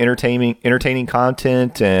some entertaining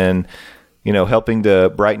content and, helping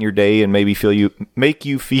to brighten your day and maybe make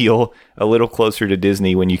you feel a little closer to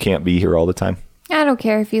Disney when you can't be here all the time. I don't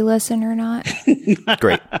care if you listen or not.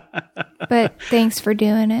 Great. But thanks for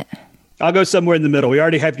doing it. I'll go somewhere in the middle. We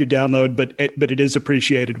already have your download, but it is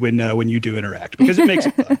appreciated when you do interact, because it makes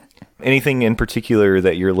it fun. Anything in particular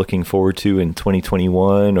that you're looking forward to in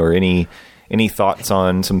 2021, or any thoughts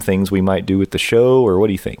on some things we might do with the show, or what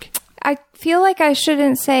do you think? I feel like I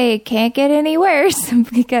shouldn't say it can't get any worse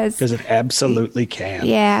because it absolutely can.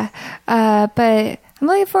 Yeah, but I'm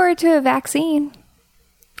looking forward to a vaccine.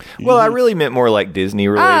 Well, I really meant more like Disney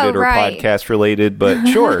related or podcast related, but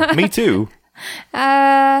sure, me too.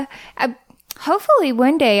 Hopefully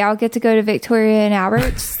one day I'll get to go to Victoria and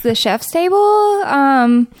Albert's, the chef's table.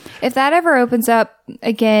 If that ever opens up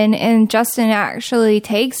again and Justin actually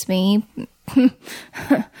takes me,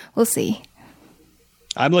 we'll see.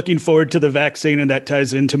 I'm looking forward to the vaccine, and that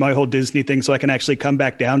ties into my whole Disney thing, so I can actually come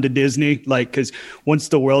back down to Disney. Because once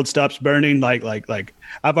the world stops burning, like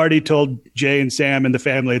I've already told Jay and Sam and the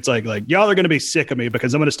family, it's like y'all are going to be sick of me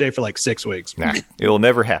because I'm going to stay for 6 weeks. Nah, it will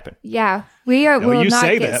never happen. Yeah, we will not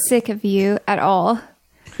get sick of you at all.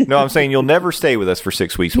 No, I'm saying you'll never stay with us for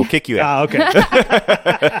 6 weeks. We'll kick you out. Okay.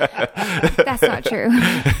 That's not true.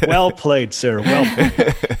 Well played, sir. Well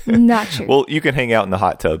played. Not true. Well, you can hang out in the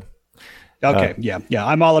hot tub. Okay, yeah.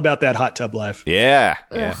 I'm all about that hot tub life. Yeah.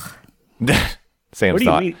 Sam's what do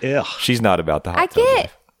you mean? Ugh. She's not about the hot tub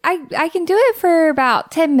life. I can do it for about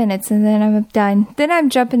 10 minutes and then I'm done. Then I'm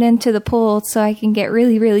jumping into the pool so I can get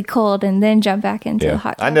really, really cold and then jump back into the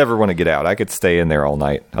hot tub. I never want to get out. I could stay in there all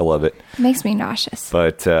night. I love it. It makes me nauseous.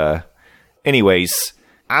 But anyways,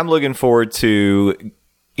 I'm looking forward to,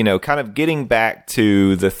 kind of getting back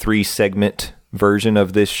to the 3-segment version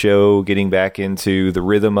of this show, getting back into the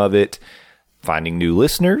rhythm of it, finding new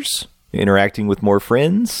listeners, interacting with more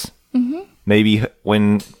friends. Mm-hmm. Maybe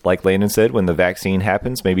when, like Landon said, when the vaccine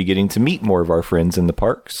happens, maybe getting to meet more of our friends in the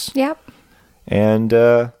parks. Yep. And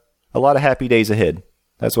a lot of happy days ahead.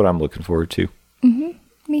 That's what I'm looking forward to. Mm-hmm.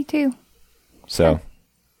 Me too. So,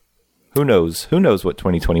 who knows? Who knows what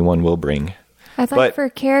 2021 will bring? I'd like for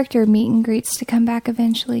character meet and greets to come back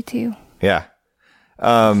eventually, too. Yeah.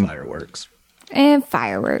 Fireworks. And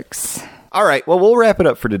fireworks. All right, well, we'll wrap it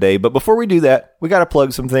up for today. But before we do that, we got to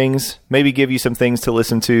plug some things. Maybe give you some things to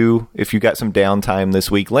listen to if you got some downtime this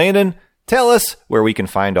week. Landon, tell us where we can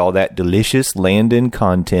find all that delicious Landon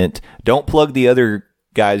content. Don't plug the other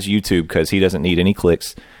guy's YouTube because he doesn't need any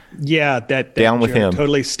clicks. Yeah, that down with him.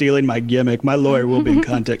 Totally stealing my gimmick. My lawyer will be in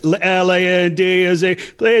contact. L-A-N-D-O-Z.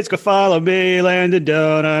 Please go follow me, Landon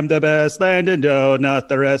Doan. I'm the best, Landon Doan, not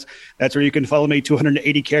the rest. That's where you can follow me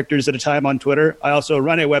 280 characters at a time on Twitter. I also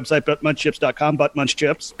run a website, buttmunchchips.com,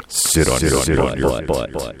 buttmunchchips. Sit on your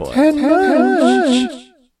butt. And munch.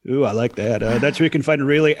 Ooh, I like that. That's where you can find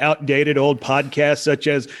really outdated old podcasts such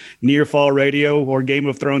as Near Fall Radio or Game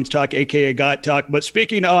of Thrones Talk, a.k.a. Got Talk. But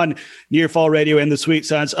speaking on Near Fall Radio and the sweet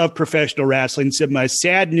science of professional wrestling, some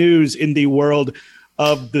sad news in the world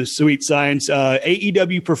of the sweet science.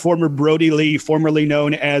 AEW performer Brody Lee, formerly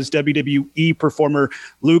known as WWE performer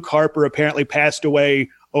Luke Harper, apparently passed away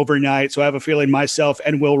overnight. So I have a feeling myself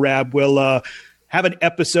and Will Rabb will have an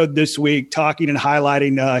episode this week talking and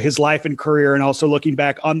highlighting his life and career and also looking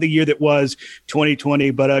back on the year that was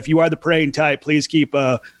 2020. But if you are the praying type, please keep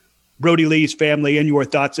Brody Lee's family in your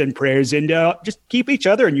thoughts and prayers, and just keep each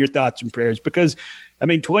other in your thoughts and prayers because,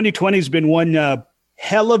 2020 has been one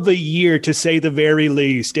hell of a year to say the very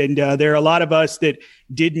least. And there are a lot of us that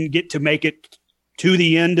didn't get to make it to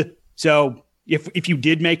the end. So if you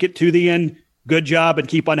did make it to the end, good job and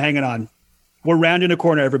keep on hanging on. We're rounding a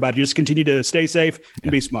corner, everybody. Just continue to stay safe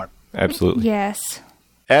and be smart. Absolutely. Yes.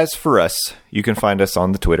 As for us, you can find us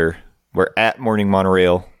on the Twitter. We're at Morning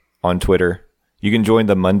Monorail on Twitter. You can join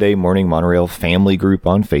the Monday Morning Monorail family group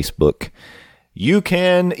on Facebook. You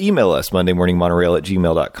can email us,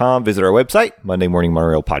 mondaymorningmonorail@gmail.com. Visit our website,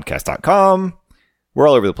 mondaymorningmonorailpodcast.com. We're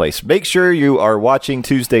all over the place. Make sure you are watching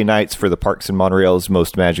Tuesday nights for the Parks and Monorail's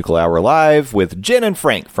Most Magical Hour Live with Jen and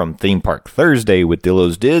Frank from Theme Park Thursday with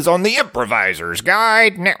Dillo's Diz on the Improviser's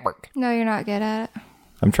Guide Network. No, you're not good at it.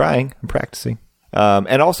 I'm trying. I'm practicing.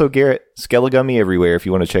 And also Garrett Skelligummy everywhere. If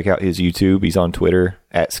you want to check out his YouTube, he's on Twitter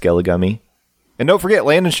at Skelligummy. And don't forget,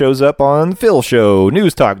 Landon shows up on The Phil Show,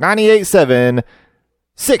 News Talk 98.7,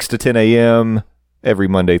 6 to 10 a.m. every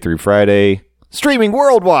Monday through Friday. Streaming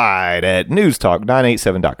worldwide at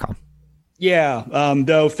newstalk987.com. Yeah,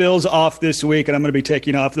 though Phil's off this week, and I'm going to be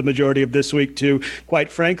taking off the majority of this week, too. Quite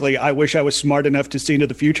frankly, I wish I was smart enough to see into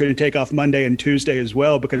the future and take off Monday and Tuesday as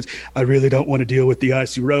well, because I really don't want to deal with the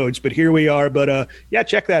icy roads. But here we are. But, yeah,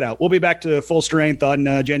 check that out. We'll be back to full strength on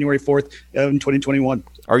January 4th, 2021.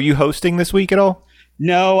 Are you hosting this week at all?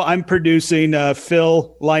 No, I'm producing.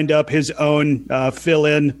 Phil lined up his own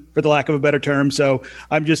fill-in, for the lack of a better term. So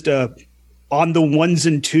I'm just on the ones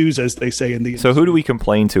and twos, as they say in the industry. So who do we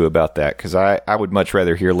complain to about that? Because I would much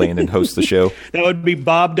rather hear Landon host the show. That would be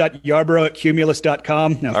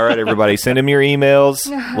bob.yarborough@cumulus.com. No. All right, everybody, send him your emails.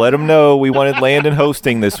 Let him know we wanted Landon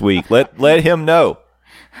hosting this week. Let him know.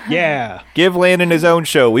 Yeah. Give Landon his own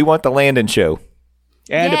show. We want the Landon show.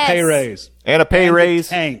 And yes. A pay raise. And a pay raise. A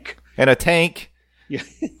tank. And a tank. Yeah.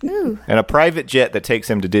 And a private jet that takes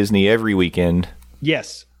him to Disney every weekend.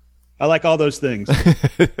 Yes. I like all those things.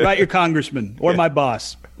 Write your congressman or my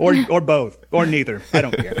boss or both or neither. I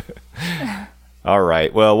don't care. All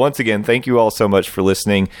right. Well, once again, thank you all so much for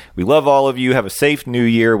listening. We love all of you. Have a safe new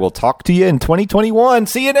year. We'll talk to you in 2021.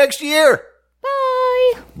 See you next year.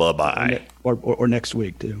 Bye. Bye-bye. Or next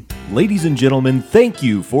week, too. Ladies and gentlemen, thank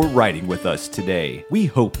you for riding with us today. We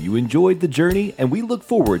hope you enjoyed the journey, and we look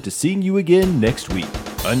forward to seeing you again next week.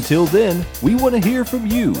 Until then, we want to hear from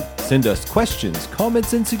you. Send us questions,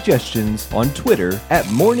 comments, and suggestions on Twitter at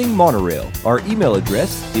Morning Monorail. Our email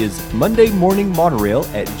address is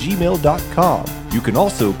mondaymorningmonorail@gmail.com. You can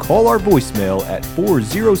also call our voicemail at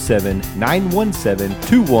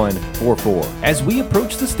 407-917-2144. As we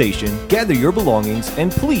approach the station, gather your belongings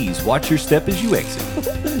and please watch your step as you exit.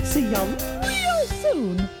 See y'all real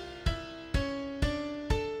soon.